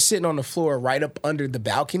 and like we're sitting on the floor right up under the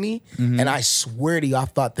balcony, and I swear to you, I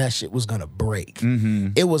thought that shit was gonna break.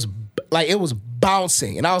 It was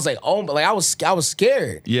bouncing, and I was like, oh, like I was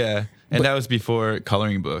scared. Yeah. And that was before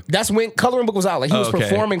Coloring Book. That's when Coloring Book was out. Like he was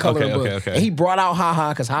performing Coloring Book. Okay. And he brought out HaHa,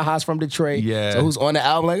 because HaHa's from Detroit. Yeah. So who's on the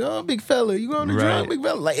album like, oh, big fella, you going to drum, big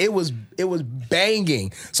fella. Like it was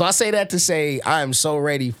banging. So I say that to say I am so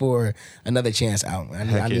ready for another Chance album.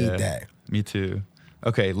 I need that. Me too.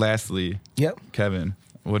 Okay, lastly, Kevin,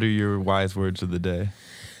 what are your wise words of the day?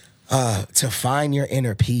 To find your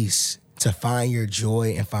inner peace, to find your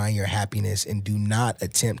joy and find your happiness, and do not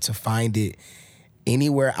attempt to find it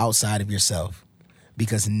anywhere outside of yourself,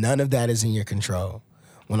 because none of that is in your control.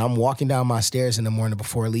 When I'm walking down my stairs in the morning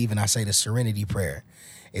before leaving, I say the serenity prayer.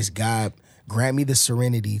 It's God, grant me the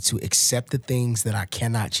serenity to accept the things that I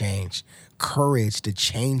cannot change, courage to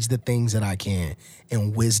change the things that I can,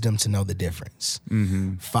 and wisdom to know the difference.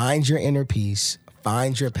 Find your inner peace,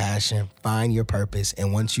 find your passion, find your purpose,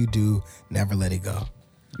 and once you do, never let it go.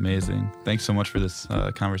 Amazing. Thanks so much for this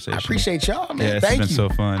conversation. I appreciate y'all, man. Yeah, it's been so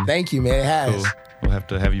fun. Thank you, man. It has. Cool. We'll have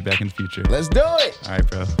to have you back in the future. Let's do it. All right,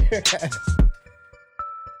 bro.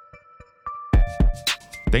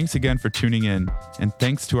 Thanks again for tuning in, and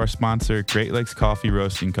thanks to our sponsor, Great Lakes Coffee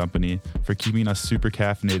Roasting Company, for keeping us super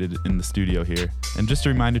caffeinated in the studio here. And just a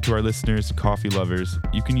reminder to our listeners, coffee lovers,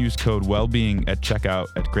 you can use code WELLBEING at checkout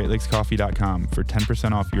at greatlakescoffee.com for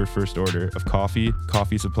 10% off your first order of coffee,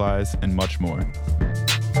 coffee supplies, and much more.